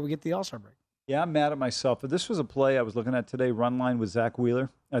before we get to the All-Star break. Yeah, I'm mad at myself. But this was a play I was looking at today, run line with Zach Wheeler.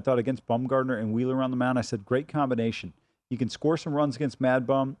 I thought against Bumgarner and Wheeler on the mound, I said, great combination. You can score some runs against Mad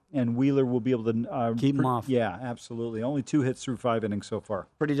Bum, and Wheeler will be able to keep him off. Yeah, absolutely. Only 2 hits through 5 innings so far.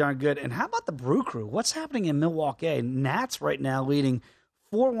 Pretty darn good. And how about the Brew Crew? What's happening in Milwaukee? Nats right now leading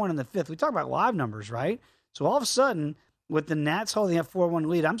 4-1 in the 5th. We talk about live numbers, right? So all of a sudden, with the Nats holding that 4-1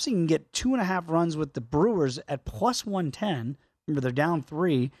 lead, I'm seeing you get 2.5 runs with the Brewers at plus 110. Remember, they're down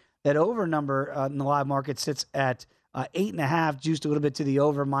 3. That over number in the live market sits at 8.5, juiced a little bit to the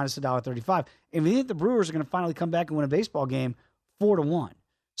over, minus $1.35. And we think the Brewers are going to finally come back and win a baseball game 4-1.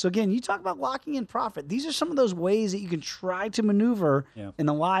 So again, you talk about locking in profit. These are some of those ways that you can try to maneuver in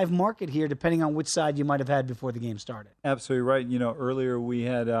the live market here, depending on which side you might have had before the game started. Absolutely right. You know, earlier we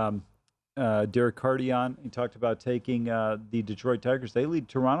had Derek Carty on. He talked about taking the Detroit Tigers. They lead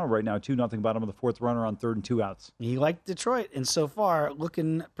Toronto right now 2-0 bottom of the 4th, runner on 3rd and 2 outs. He liked Detroit, and so far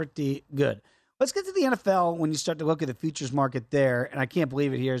looking pretty good. Let's get to the NFL when you start to look at the futures market there, and I can't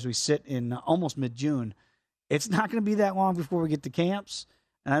believe it here as we sit in almost mid-June. It's not going to be that long before we get to camps,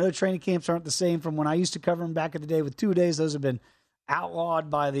 and I know training camps aren't the same from when I used to cover them back in the day with 2 days. Those have been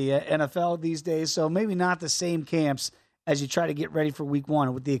outlawed by the NFL these days, so maybe not the same camps as you try to get ready for week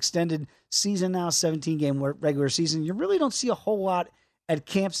 1. With the extended season now, 17-game regular season, you really don't see a whole lot at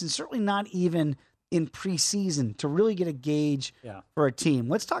camps, and certainly not even in preseason to really get a gauge for a team.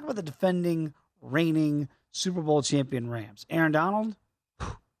 Let's talk about the defending, reigning Super Bowl champion Rams. Aaron Donald,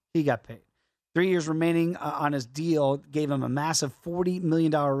 he got paid. 3 years remaining on his deal, gave him a massive $40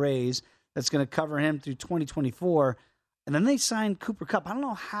 million raise that's going to cover him through 2024. And then they signed Cooper Kupp. I don't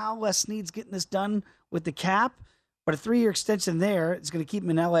know how Les Snead's getting this done with the cap, but a 3-year extension there is going to keep him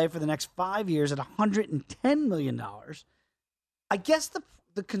in L.A. for the next 5 years at $110 million. I guess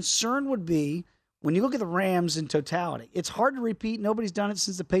the concern would be when you look at the Rams in totality, it's hard to repeat. Nobody's done it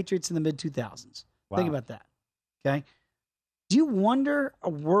since the Patriots in the mid-2000s. Wow. Think about that, okay? Do you wonder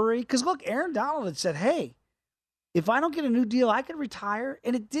or worry? Because, look, Aaron Donald had said, hey, if I don't get a new deal, I could retire.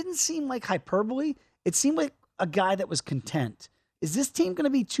 And it didn't seem like hyperbole. It seemed like a guy that was content. Is this team going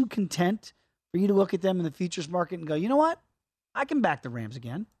to be too content for you to look at them in the futures market and go, you know what? I can back the Rams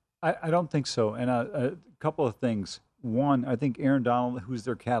again. I don't think so. And a couple of things. One, I think Aaron Donald, who's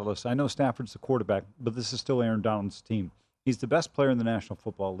their catalyst. I know Stafford's the quarterback, but this is still Aaron Donald's team. He's the best player in the National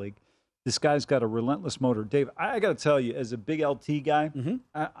Football League. This guy's got a relentless motor. Dave, I got to tell you, as a big LT guy,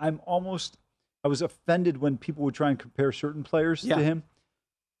 I was offended when people would try and compare certain players to him.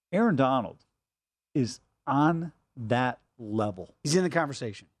 Aaron Donald is on that level. He's in the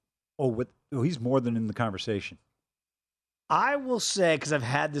conversation. He's more than in the conversation. I will say, because I've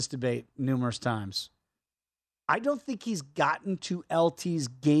had this debate numerous times, I don't think he's gotten to LT's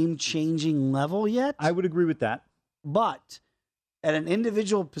game-changing level yet. I would agree with that. But at an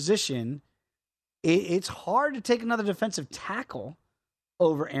individual position, it's hard to take another defensive tackle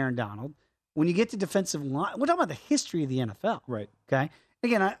over Aaron Donald. When you get to defensive line, we're talking about the history of the NFL. Right. Okay.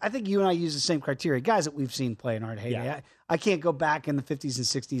 Again, I think you and I use the same criteria. Guys that we've seen play in our heyday. Yeah. I can't go back in the 50s and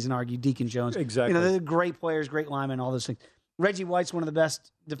 60s and argue Deacon Jones. Exactly. They're great players, great linemen, all those things. Reggie White's one of the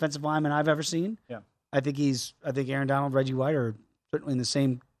best defensive linemen I've ever seen. Yeah. I think Aaron Donald, Reggie White are certainly in the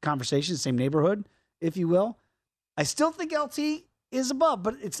same conversation, same neighborhood, if you will. I still think LT is above,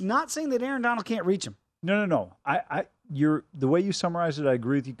 but it's not saying that Aaron Donald can't reach him. No. The way you summarize it, I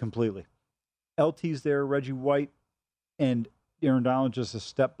agree with you completely. LT's there, Reggie White, and Aaron Donald just a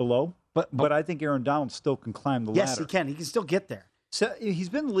step below. But I think Aaron Donald still can climb the ladder. Yes, he can. He can still get there. So he's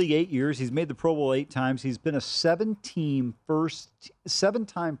been in the league 8 years. He's made the Pro Bowl 8 times. He's been a 7-time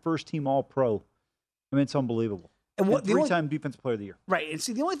first-team All-Pro. I mean, it's unbelievable. And 3-time Defensive Player of the Year. Right. And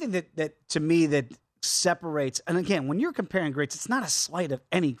see, the only thing that to me that separates, and again, when you're comparing greats, it's not a slight of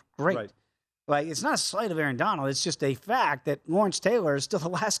any great. Right. Like, it's not a slight of Aaron Donald. It's just a fact that Lawrence Taylor is still the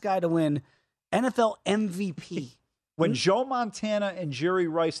last guy to win NFL MVP. When Joe Montana and Jerry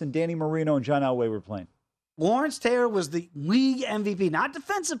Rice and Danny Marino and John Elway were playing. Lawrence Taylor was the league MVP, not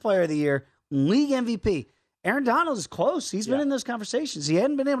Defensive Player of the Year, league MVP. Aaron Donald is close. He's been in those conversations. He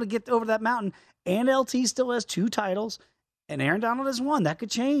hadn't been able to get over that mountain, and LT still has 2 titles, and Aaron Donald has 1. That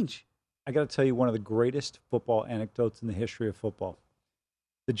could change. I got to tell you one of the greatest football anecdotes in the history of football.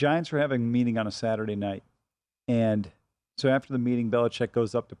 The Giants were having a meeting on a Saturday night, and so after the meeting, Belichick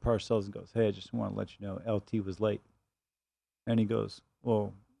goes up to Parcells and goes, "Hey, I just want to let you know LT was late." And he goes,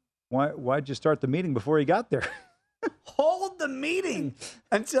 "Well, why'd you start the meeting before he got there?" Hold the meeting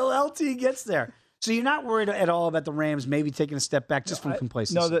until LT gets there. So you're not worried at all about the Rams maybe taking a step back just from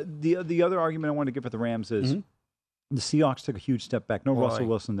complacency? No, the other argument I want to give for the Rams is the Seahawks took a huge step back. No Russell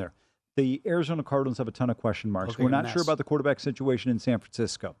Wilson there. The Arizona Cardinals have a ton of question marks. We're not sure about the quarterback situation in San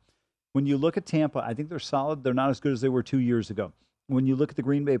Francisco. When you look at Tampa, I think they're solid. They're not as good as they were 2 years ago. When you look at the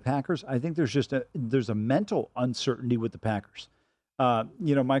Green Bay Packers, I think there's a mental uncertainty with the Packers.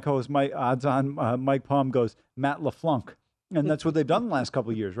 My co-host Mike Palm goes, Matt LaFleur. And that's what they've done the last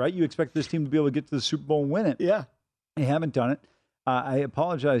couple of years, right? You expect this team to be able to get to the Super Bowl and win it. Yeah. They haven't done it. I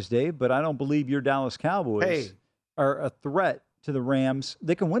apologize, Dave, but I don't believe your Dallas Cowboys are a threat to the Rams.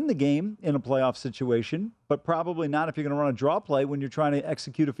 They can win the game in a playoff situation, but probably not if you're going to run a draw play when you're trying to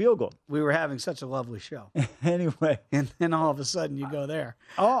execute a field goal. We were having such a lovely show. Anyway. And then all of a sudden you go there.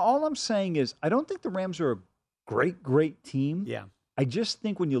 All I'm saying is I don't think the Rams are a great team. Yeah. I just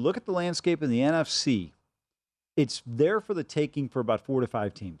think when you look at the landscape in the NFC, it's there for the taking for about 4 to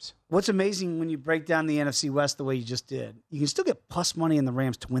 5 teams. What's amazing when you break down the NFC West the way you just did, you can still get plus money in the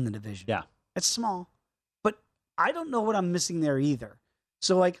Rams to win the division. Yeah. It's small. But I don't know what I'm missing there either.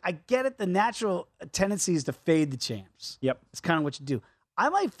 So, I get it. The natural tendency is to fade the champs. Yep. It's kind of what you do. I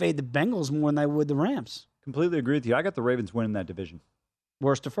might fade the Bengals more than I would the Rams. Completely agree with you. I got the Ravens winning that division.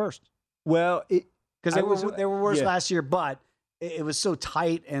 Worst to first. Well, because they were worse last year, but it was so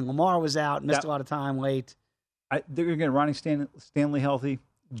tight, and Lamar was out, missed a lot of time late. They're going to get Ronnie Stanley healthy,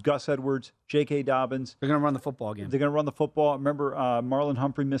 Gus Edwards, J.K. Dobbins. They're going to run the football game. They're going to run the football. Remember, Marlon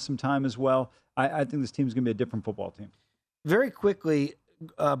Humphrey missed some time as well. I think this team's going to be a different football team. Very quickly,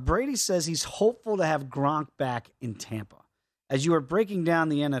 Brady says he's hopeful to have Gronk back in Tampa. As you are breaking down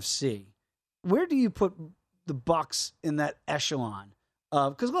the NFC, where do you put the Bucs in that echelon?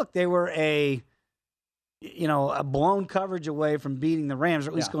 Because, look, they were a blown coverage away from beating the Rams, or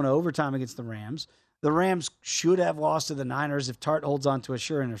at least going to overtime against the Rams. The Rams should have lost to the Niners if Tart holds on to a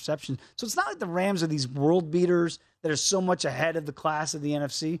sure interception. So it's not like the Rams are these world beaters that are so much ahead of the class of the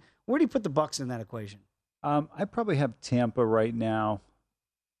NFC. Where do you put the Bucs in that equation? I probably have Tampa right now,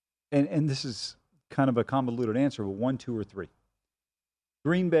 and this is kind of a convoluted answer, but 1, 2, or 3.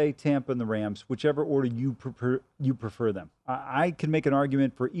 Green Bay, Tampa, and the Rams, whichever order you prefer them. I can make an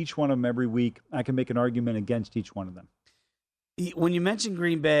argument for each one of them every week. I can make an argument against each one of them. When you mention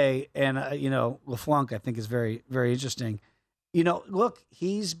Green Bay and, LaFleur, I think is very, very interesting. Look,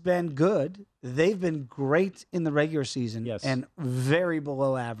 he's been good. They've been great in the regular season and very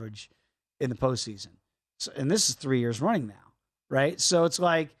below average in the postseason. So, and this is 3 years running now, right? So it's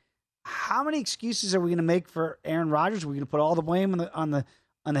like, how many excuses are we going to make for Aaron Rodgers? Are we going to put all the blame on the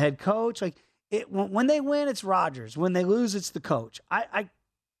head coach? When they win, it's Rodgers. When they lose, it's the coach. I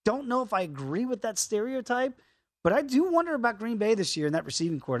don't know if I agree with that stereotype, but I do wonder about Green Bay this year in that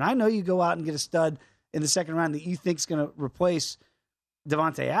receiving corps. And I know you go out and get a stud in the second round that you think is going to replace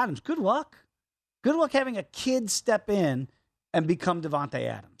Davante Adams. Good luck. Good luck having a kid step in and become Davante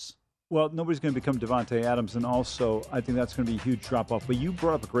Adams. Well, nobody's going to become Devontae Adams, and also I think that's going to be a huge drop-off. But you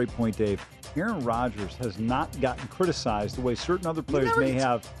brought up a great point, Dave. Aaron Rodgers has not gotten criticized the way certain other players may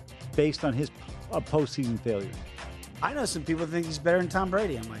have based on his postseason failures. I know some people think he's better than Tom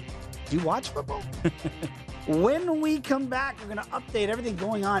Brady. I'm like, do you watch football? When we come back, we're going to update everything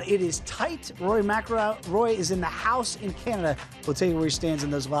going on. It is tight. Roy McIlroy is in the house in Canada. We'll tell you where he stands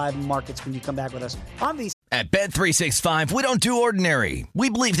in those live markets when you come back with us on these. At Bet365, we don't do ordinary. We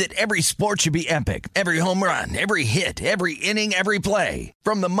believe that every sport should be epic. Every home run, every hit, every inning, every play.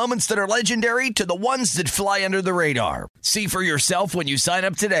 From the moments that are legendary to the ones that fly under the radar. See for yourself when you sign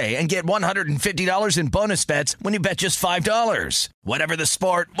up today and get $150 in bonus bets when you bet just $5. Whatever the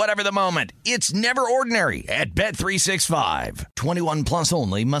sport, whatever the moment, it's never ordinary at Bet365. 21 plus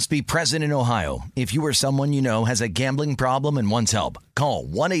only. Must be present in Ohio. If you or someone you know has a gambling problem and wants help, call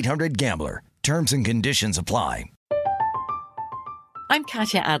 1-800-GAMBLER. Terms and conditions apply. I'm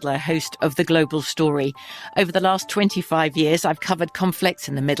Katya Adler, host of The Global Story. Over the last 25 years, I've covered conflicts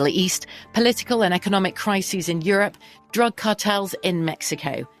in the Middle East, political and economic crises in Europe, drug cartels in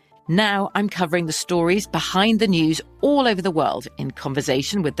Mexico. Now I'm covering the stories behind the news all over the world in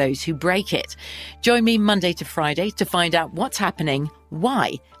conversation with those who break it. Join me Monday to Friday to find out what's happening,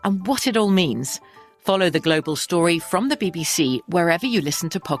 why, and what it all means. Follow The Global Story from the BBC wherever you listen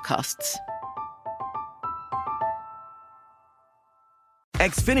to podcasts.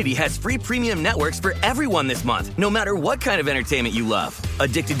 Xfinity has free premium networks for everyone this month, no matter what kind of entertainment you love.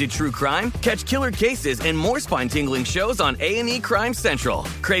 Addicted to true crime? Catch killer cases and more spine-tingling shows on A&E Crime Central.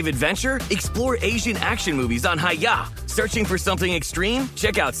 Crave adventure? Explore Asian action movies on Hi-YAH. Searching for something extreme?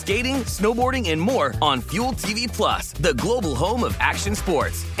 Check out skating, snowboarding, and more on Fuel TV Plus, the global home of action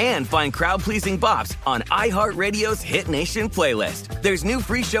sports. And find crowd-pleasing bops on iHeartRadio's Hit Nation playlist. There's new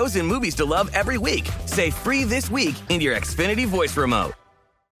free shows and movies to love every week. Say free this week in your Xfinity voice remote.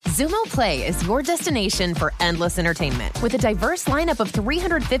 Xumo Play is your destination for endless entertainment. With a diverse lineup of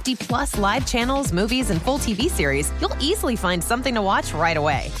 350 plus live channels, movies, and full TV series, you'll easily find something to watch right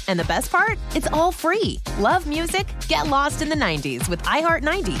away. And the best part? It's all free. Love music? Get lost in the 90s with iHeart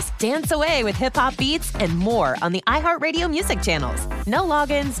 90s, dance away with hip-hop beats, and more on the iHeartRadio music channels. No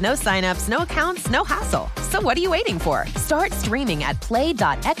logins, no signups, no accounts, no hassle. So what are you waiting for? Start streaming at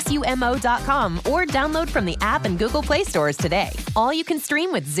play.xumo.com or download from the app and Google Play stores today. All you can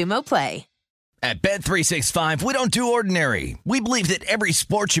stream with Xumo Play. At Bet365, we don't do ordinary. We believe that every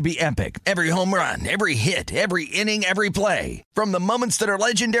sport should be epic. Every home run, every hit, every inning, every play. From the moments that are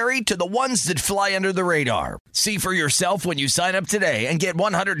legendary to the ones that fly under the radar. See for yourself when you sign up today and get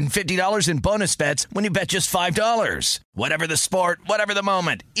 $150 in bonus bets when you bet just $5. Whatever the sport, whatever the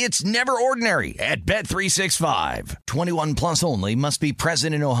moment, it's never ordinary at Bet365. 21 plus only. Must be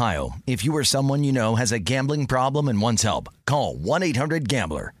present in Ohio. If you or someone you know has a gambling problem and wants help, call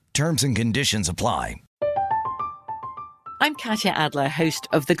 1-800-GAMBLER. Terms and conditions apply. I'm Katya Adler, host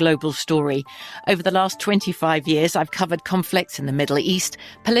of The Global Story. Over the last 25 years, I've covered conflicts in the Middle East,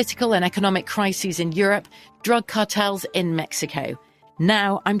 political and economic crises in Europe, drug cartels in Mexico.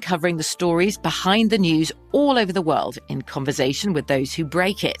 Now I'm covering the stories behind the news all over the world in conversation with those who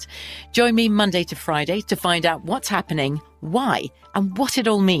break it. Join me Monday to Friday to find out what's happening, why, and what it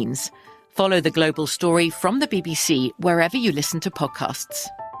all means. Follow The Global Story from the BBC wherever you listen to podcasts.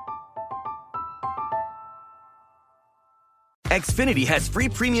 Xfinity has free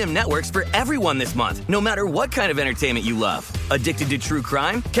premium networks for everyone this month, no matter what kind of entertainment you love. Addicted to true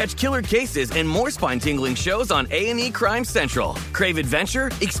crime? Catch killer cases and more spine-tingling shows on A&E Crime Central. Crave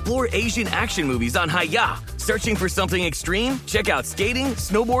adventure? Explore Asian action movies on Hi-YAH. Searching for something extreme? Check out skating,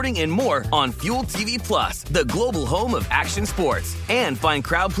 snowboarding, and more on Fuel TV Plus, the global home of action sports. And find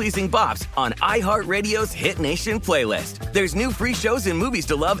crowd-pleasing bops on iHeartRadio's Hit Nation playlist. There's new free shows and movies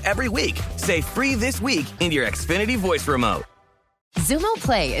to love every week. Say free this week in your Xfinity voice remote. Xumo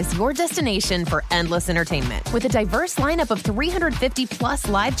Play is your destination for endless entertainment. With a diverse lineup of 350 plus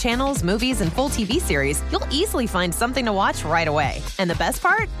live channels, movies, and full TV series, you'll easily find something to watch right away. And the best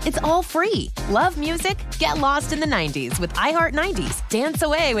part? It's all free. Love music? Get lost in the 90s with iHeart 90s, dance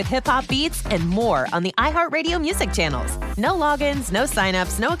away with hip-hop beats, and more on the iHeartRadio music channels. No logins, no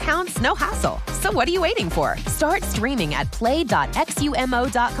signups, no accounts, no hassle. So what are you waiting for? Start streaming at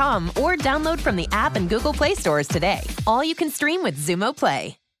play.xumo.com or download from the app and Google Play stores today. All you can stream with Xumo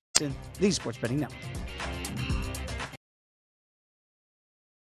Play. The Sports Betting Network.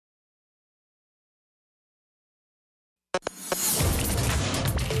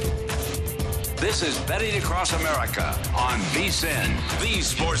 This is Betting Across America on VSiN, the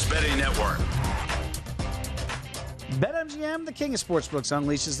Sports Betting Network. BetMGM, the king of sportsbooks,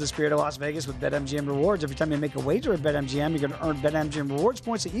 unleashes the spirit of Las Vegas with BetMGM rewards. Every time you make a wager with BetMGM, you're going to earn BetMGM rewards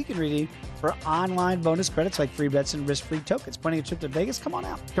points that you can redeem for online bonus credits like free bets and risk-free tokens. Planning a trip to Vegas? Come on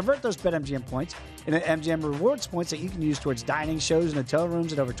out. Convert those BetMGM points into MGM rewards points that you can use towards dining, shows, and hotel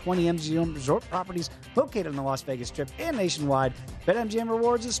rooms at over 20 MGM resort properties located on the Las Vegas Strip and nationwide. BetMGM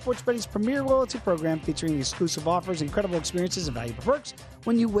Rewards is sports betting's premier loyalty program featuring exclusive offers, incredible experiences, and valuable perks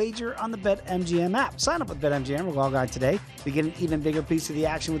when you wager on the BetMGM app. Sign up with BetMGM or log on today to get an even bigger piece of the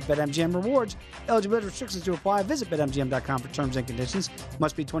action with BetMGM Rewards. Eligibility restrictions to apply. Visit BetMGM.com for terms and conditions.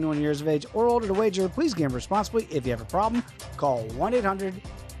 Must be 21 years of age or older to wager. Please gamble responsibly. If you have a problem, call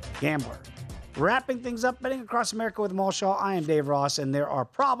 1-800-GAMBLER. Wrapping things up, betting across America with Amal Shaw. I am Dave Ross, and there are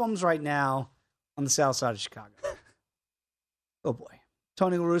problems right now on the south side of Chicago. Oh, boy.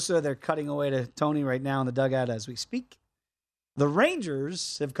 Tony La Russa, they're cutting away to Tony right now in the dugout as we speak. The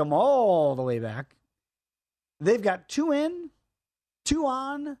Rangers have come all the way back. They've got 2 in, 2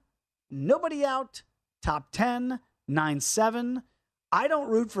 on, nobody out, top 10, 9-7. I don't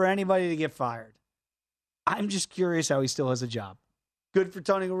root for anybody to get fired. I'm just curious how he still has a job. Good for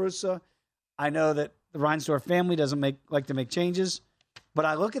Tony La Russa. I know that the Reinsdorf family doesn't like to make changes, but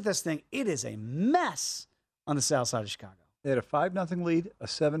I look at this thing, it is a mess on the south side of Chicago. They had a 5-0 lead, a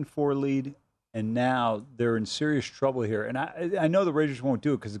 7-4 lead, and now they're in serious trouble here. And I know the Rangers won't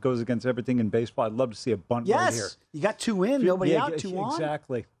do it because it goes against everything in baseball. I'd love to see a bunt right here. Yes, you got 2 in, nobody out, 2 on.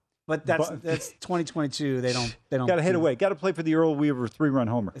 Exactly. But that's 2022. They don't. Got to hit away. Got to play for the Earl Weaver 3-run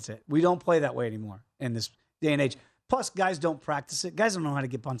homer. That's it. We don't play that way anymore in this day and age. Plus, guys don't practice it. Guys don't know how to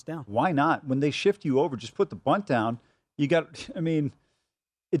get bunts down. Why not? When they shift you over, just put the bunt down. You got. I mean,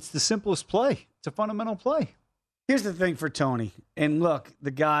 it's the simplest play. It's a fundamental play. Here's the thing for Tony. And look,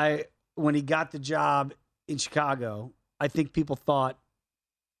 the guy, when he got the job in Chicago, I think people thought,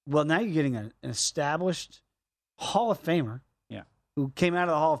 well, now you're getting an established Hall of Famer who came out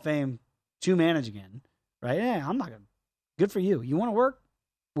of the Hall of Fame to manage again, right? Yeah, I'm not going to. Good for you. You want to work?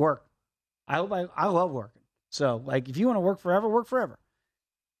 Work. I love working. So, like, if you want to work forever, work forever.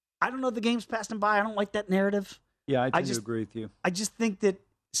 I don't know if the game's passed him by. I don't like that narrative. Yeah, I tend to agree with you. I just think that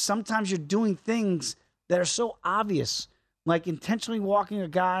sometimes you're doing things that are so obvious, like intentionally walking a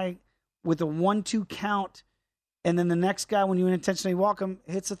guy with a 1-2 count, and then the next guy, when you intentionally walk him,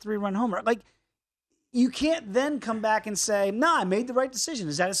 hits a 3-run homer. Like, you can't then come back and say, "No, I made the right decision."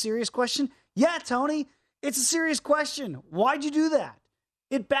 Is that a serious question? Yeah, Tony, it's a serious question. Why'd you do that?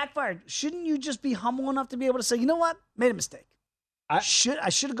 It backfired. Shouldn't you just be humble enough to be able to say, "You know what? Made a mistake. I should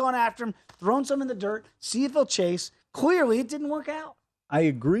have gone after him, thrown some in the dirt, see if he'll chase." Clearly, it didn't work out. I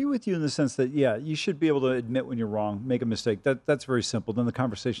agree with you in the sense that, yeah, you should be able to admit when you're wrong, make a mistake. That's very simple. Then the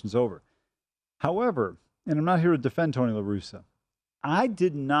conversation's over. However, and I'm not here to defend Tony La Russa, I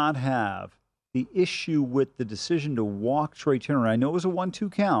did not have the issue with the decision to walk Trey Turner. I know it was a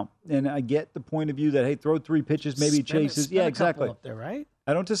 1-2 count, and I get the point of view that, hey, throw 3 pitches, maybe he chases. Yeah, exactly. Up there, right?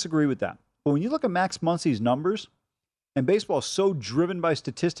 I don't disagree with that. But when you look at Max Muncy's numbers, and baseball is so driven by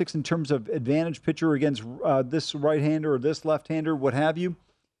statistics in terms of advantage pitcher against this right-hander or this left-hander, what have you,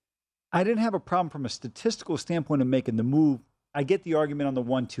 I didn't have a problem from a statistical standpoint of making the move. I get the argument on the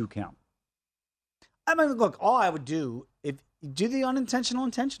 1-2 count. I mean, look, all I would do, if you do the unintentional,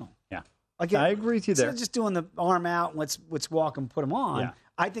 intentional. Yeah. Like, I agree with you there. Instead of just doing the arm out, let's walk and put them on. Yeah.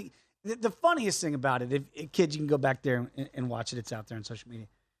 I think the funniest thing about it, if kids, you can go back there and watch it. It's out there on social media.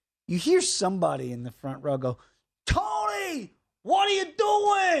 You hear somebody in the front row go, "Tony, what are you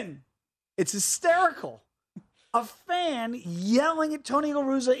doing?" It's hysterical. A fan yelling at Tony La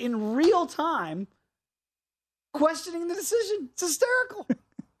Russa in real time, questioning the decision. It's hysterical.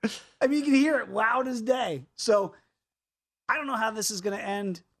 I mean, you can hear it loud as day. So I don't know how this is going to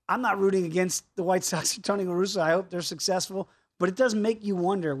end. I'm not rooting against the White Sox or Tony La Russa. I hope they're successful. But it does make you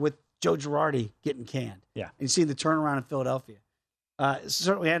wonder with Joe Girardi getting canned. Yeah. And you see the turnaround in Philadelphia.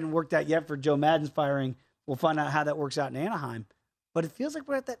 Certainly hadn't worked out yet for Joe Maddon's firing. We'll find out how that works out in Anaheim. But it feels like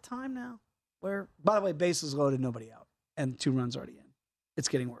we're at that time now where, by the way, bases loaded, nobody out, and 2 runs already in. It's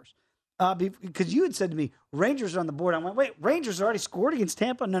getting worse. Because you had said to me, Rangers are on the board. I went, wait, Rangers already scored against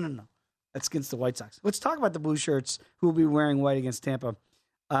Tampa? No. That's against the White Sox. Let's talk about the Blue Shirts who will be wearing white against Tampa.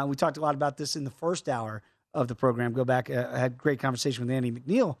 We talked a lot about this in the first hour of the program. Go back. I had a great conversation with Andy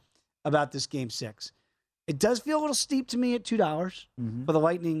McNeil about this Game 6. It does feel a little steep to me at $2 for the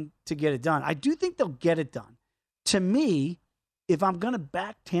Lightning to get it done. I do think they'll get it done. To me, if I'm going to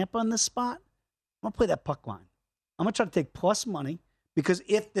back Tampa in this spot, I'm going to play that puck line. I'm going to try to take plus money because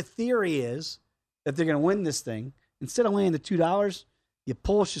if the theory is that they're going to win this thing, instead of laying the $2, you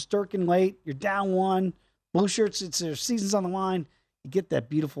pull Shesterkin late, you're down 1. Blue Shirts, it's their season's on the line. You get that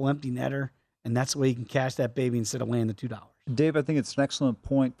beautiful empty netter, And that's the way you can cash that baby instead of laying the $2. Dave, I think it's an excellent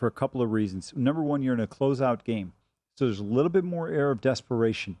point for a couple of reasons. Number one, you're in a closeout game. So there's a little bit more air of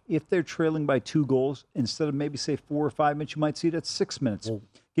desperation. If they're trailing by 2 goals, instead of maybe, say, 4 or 5 minutes, you might see it at 6 minutes.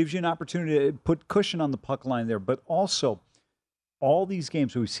 Gives you an opportunity to put cushion on the puck line there. But also, all these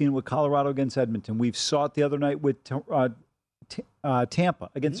games, we've seen it with Colorado against Edmonton. We saw it the other night with Tampa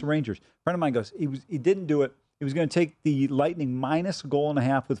against the Rangers. A friend of mine goes, he didn't do it. He was going to take the Lightning minus a goal and a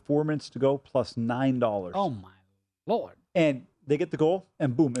half with 4 minutes to go, plus $9. Oh, my Lord. And they get the goal,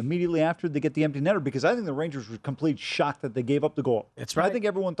 and boom, immediately after they get the empty netter, because I think the Rangers were complete shock that they gave up the goal. That's right. I think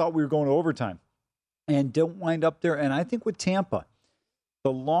everyone thought we were going to overtime and don't wind up there. And I think with Tampa,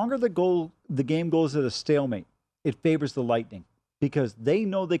 the longer the game goes at a stalemate, it favors the Lightning because they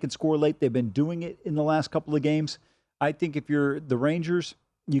know they can score late. They've been doing it in the last couple of games. I think if you're the Rangers,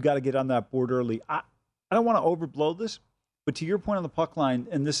 you got to get on that board early. I don't want to overblow this, but to your point on the puck line,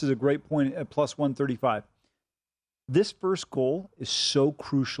 and this is a great point at plus 135, this first goal is so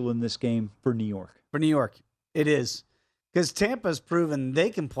crucial in this game for New York. For New York, it is. Because Tampa's proven they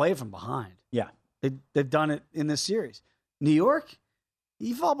can play from behind. Yeah. They've done it in this series. New York,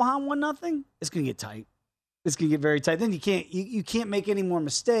 you fall behind 1-0, it's going to get tight. It's going to get very tight. Then you can't make any more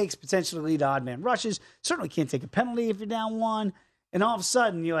mistakes, potentially lead to odd man rushes. Certainly can't take a penalty if you're down 1. And all of a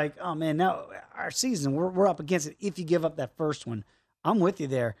sudden, you're like, oh, man, now our season, we're up against it if you give up that first one. I'm with you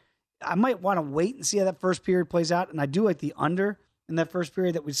there. I might want to wait and see how that first period plays out. And I do like the under in that first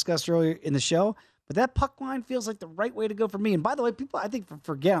period that we discussed earlier in the show. But that puck line feels like the right way to go for me. And by the way, people, I think,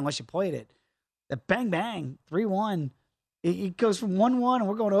 forget, unless you played it, that bang, bang, 3-1. It goes from 1-1, and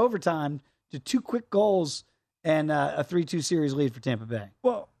we're going to overtime, to 2 quick goals and a 3-2 series lead for Tampa Bay.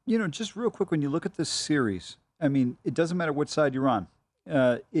 Well, just real quick, when you look at this series, I mean, it doesn't matter which side you're on.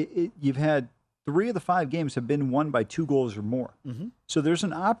 You've had 3 of the 5 games have been won by 2 goals or more. Mm-hmm. So there's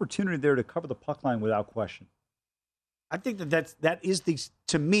an opportunity there to cover the puck line without question. I think that is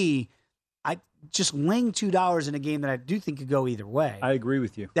to me, I just laying $2 in a game that I do think could go either way. I agree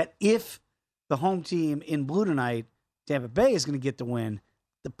with you. That if the home team in blue tonight, Tampa Bay, is going to get the win,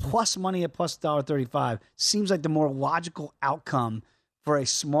 the plus money at plus $1.35 seems like the more logical outcome for a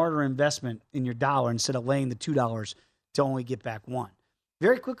smarter investment in your dollar instead of laying the $2 to only get back 1.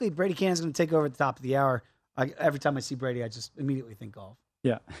 Very quickly, Brady Cannon's going to take over at the top of the hour. Every time I see Brady, I just immediately think golf.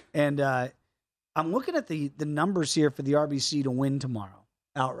 Yeah. And I'm looking at the numbers here for the RBC to win tomorrow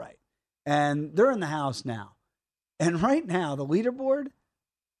outright. And they're in the house now. And right now, the leaderboard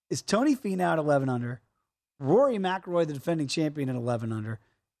is Tony Finau at 11 under, Rory McIlroy, the defending champion, at 11 under,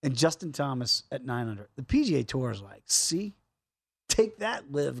 and Justin Thomas at 9 under. The PGA Tour is like, see? Take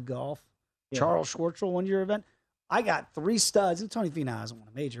that, Live Golf. Yeah. Charles Schwartzel, one-year event. I got 3 studs, and Tony Finau hasn't won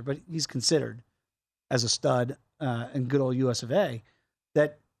a major, but he's considered as a stud in good old US of A,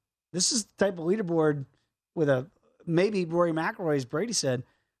 that this is the type of leaderboard with maybe Rory McIlroy, as Brady said,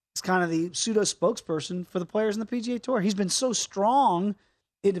 is kind of the pseudo spokesperson for the players in the PGA Tour. He's been so strong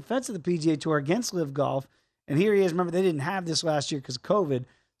in defense of the PGA Tour against Live Golf, and here he is. Remember, they didn't have this last year because of COVID,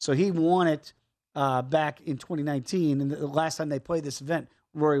 so he won it back in 2019, and the last time they played this event,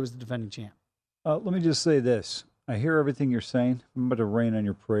 Rory was the defending champ. Let me just say this. I hear everything you're saying. I'm about to rain on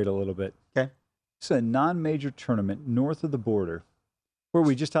your parade a little bit. Okay. It's a non-major tournament north of the border. Were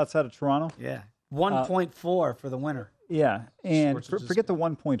we just outside of Toronto? Yeah. 1.4 for the winner. Yeah. And forget the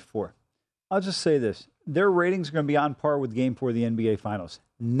 1.4. I'll just say this. Their ratings are going to be on par with Game 4 of the NBA Finals.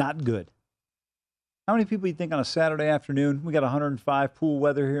 Not good. How many people you think on a Saturday afternoon, we got 105 pool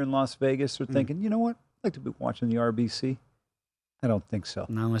weather here in Las Vegas, are thinking, you know what? I'd like to be watching the RBC. I don't think so.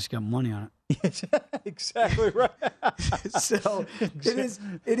 Not unless you got money on it. Exactly right. So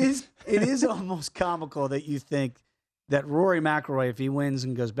it is almost comical that you think that Rory McIlroy, if he wins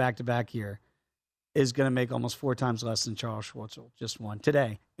and goes back to back here, is going to make almost 4 times less than Charles Schwartzel just won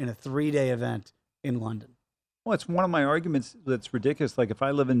today in a 3-day event in London. Well, it's one of my arguments that's ridiculous. Like if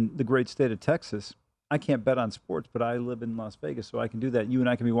I live in the great state of Texas, I can't bet on sports, but I live in Las Vegas, so I can do that. You and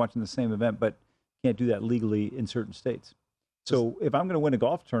I can be watching the same event, but can't do that legally in certain states. So if I'm going to win a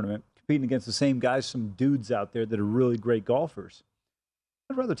golf tournament, competing against the same guys, some dudes out there that are really great golfers,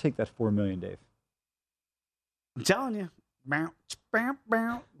 I'd rather take that $4 million, Dave. I'm telling you.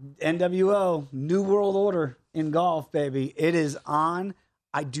 NWO, New World Order in golf, baby. It is on.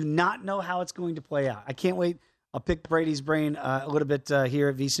 I do not know how it's going to play out. I can't wait. I'll pick Brady's brain a little bit here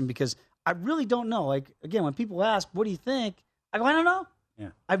at VSiN because I really don't know. Like, again, when people ask, what do you think? I go, I don't know. Yeah.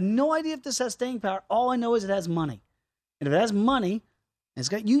 I have no idea if this has staying power. All I know is it has money. And if it has money, and it's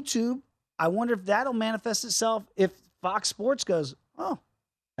got YouTube, I wonder if that'll manifest itself if Fox Sports goes, oh,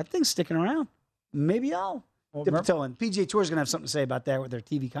 that thing's sticking around. Maybe I'll dip a toe in. PGA Tour is going to have something to say about that with their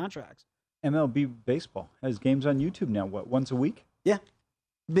TV contracts. MLB baseball has games on YouTube now. What, once a week? Yeah,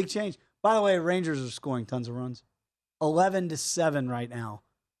 big change. By the way, Rangers are scoring tons of runs, 11-7 right now.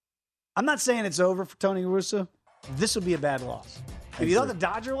 I'm not saying it's over for Tony Russo. This will be a bad loss. If you thought the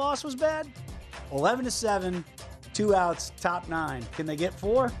Dodger loss was bad, 11-7, 2 outs, top 9. Can they get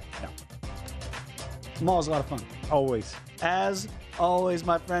 4? No. Tomorrow's a lot of fun. Always. As always,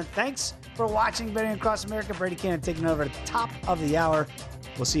 my friend. Thanks for watching Betting Across America. Brady Cannon taking over at the top of the hour.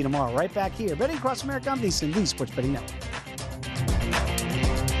 We'll see you tomorrow right back here. Betting Across America on VSiN, the Sports Betting Network.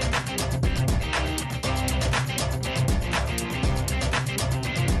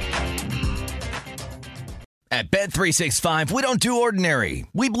 At Bet365, we don't do ordinary.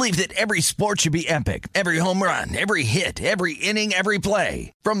 We believe that every sport should be epic. Every home run, every hit, every inning, every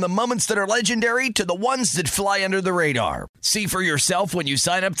play. From the moments that are legendary to the ones that fly under the radar. See for yourself when you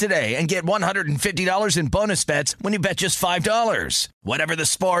sign up today and get $150 in bonus bets when you bet just $5. Whatever the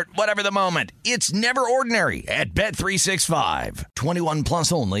sport, whatever the moment, it's never ordinary at Bet365. 21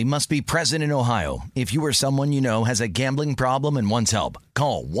 plus only. Must be present in Ohio. If you or someone you know has a gambling problem and wants help,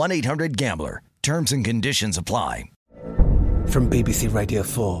 call 1-800-GAMBLER. Terms and conditions apply. From BBC Radio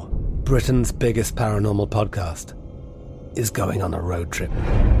 4, Britain's biggest paranormal podcast is going on a road trip.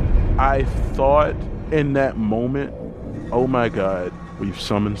 I thought in that moment, oh my God, we've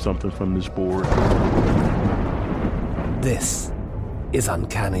summoned something from this board. This is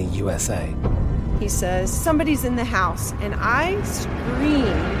Uncanny USA. He says, somebody's in the house, and I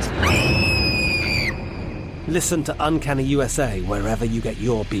screamed. Listen to Uncanny USA wherever you get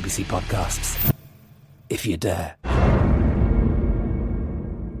your BBC podcasts, if you dare.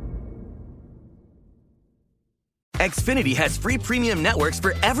 Xfinity has free premium networks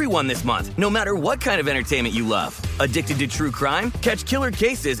for everyone this month, no matter what kind of entertainment you love. Addicted to true crime? Catch killer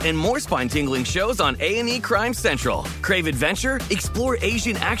cases and more spine-tingling shows on A&E Crime Central. Crave adventure? Explore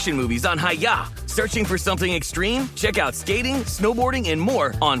Asian action movies on Hi-YAH. Searching for something extreme? Check out skating, snowboarding, and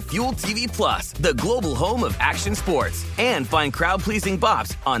more on Fuel TV Plus, the global home of action sports. And find crowd-pleasing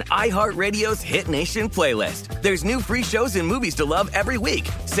bops on iHeartRadio's Hit Nation playlist. There's new free shows and movies to love every week.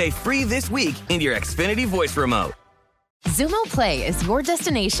 Say free this week in your Xfinity voice remote. Xumo Play is your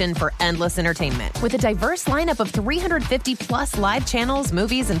destination for endless entertainment. With a diverse lineup of 350 plus live channels,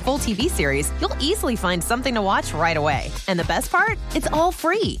 movies, and full TV series, you'll easily find something to watch right away. And the best part? It's all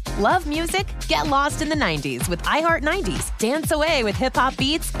free. Love music? Get lost in the 90s with iHeart 90s, dance away with hip-hop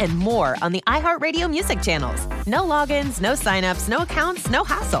beats, and more on the iHeartRadio music channels. No logins, no signups, no accounts, no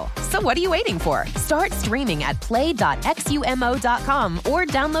hassle. So what are you waiting for? Start streaming at play.xumo.com or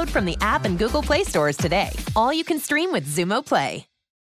download from the app and Google Play stores today. All you can stream with Xumo Play.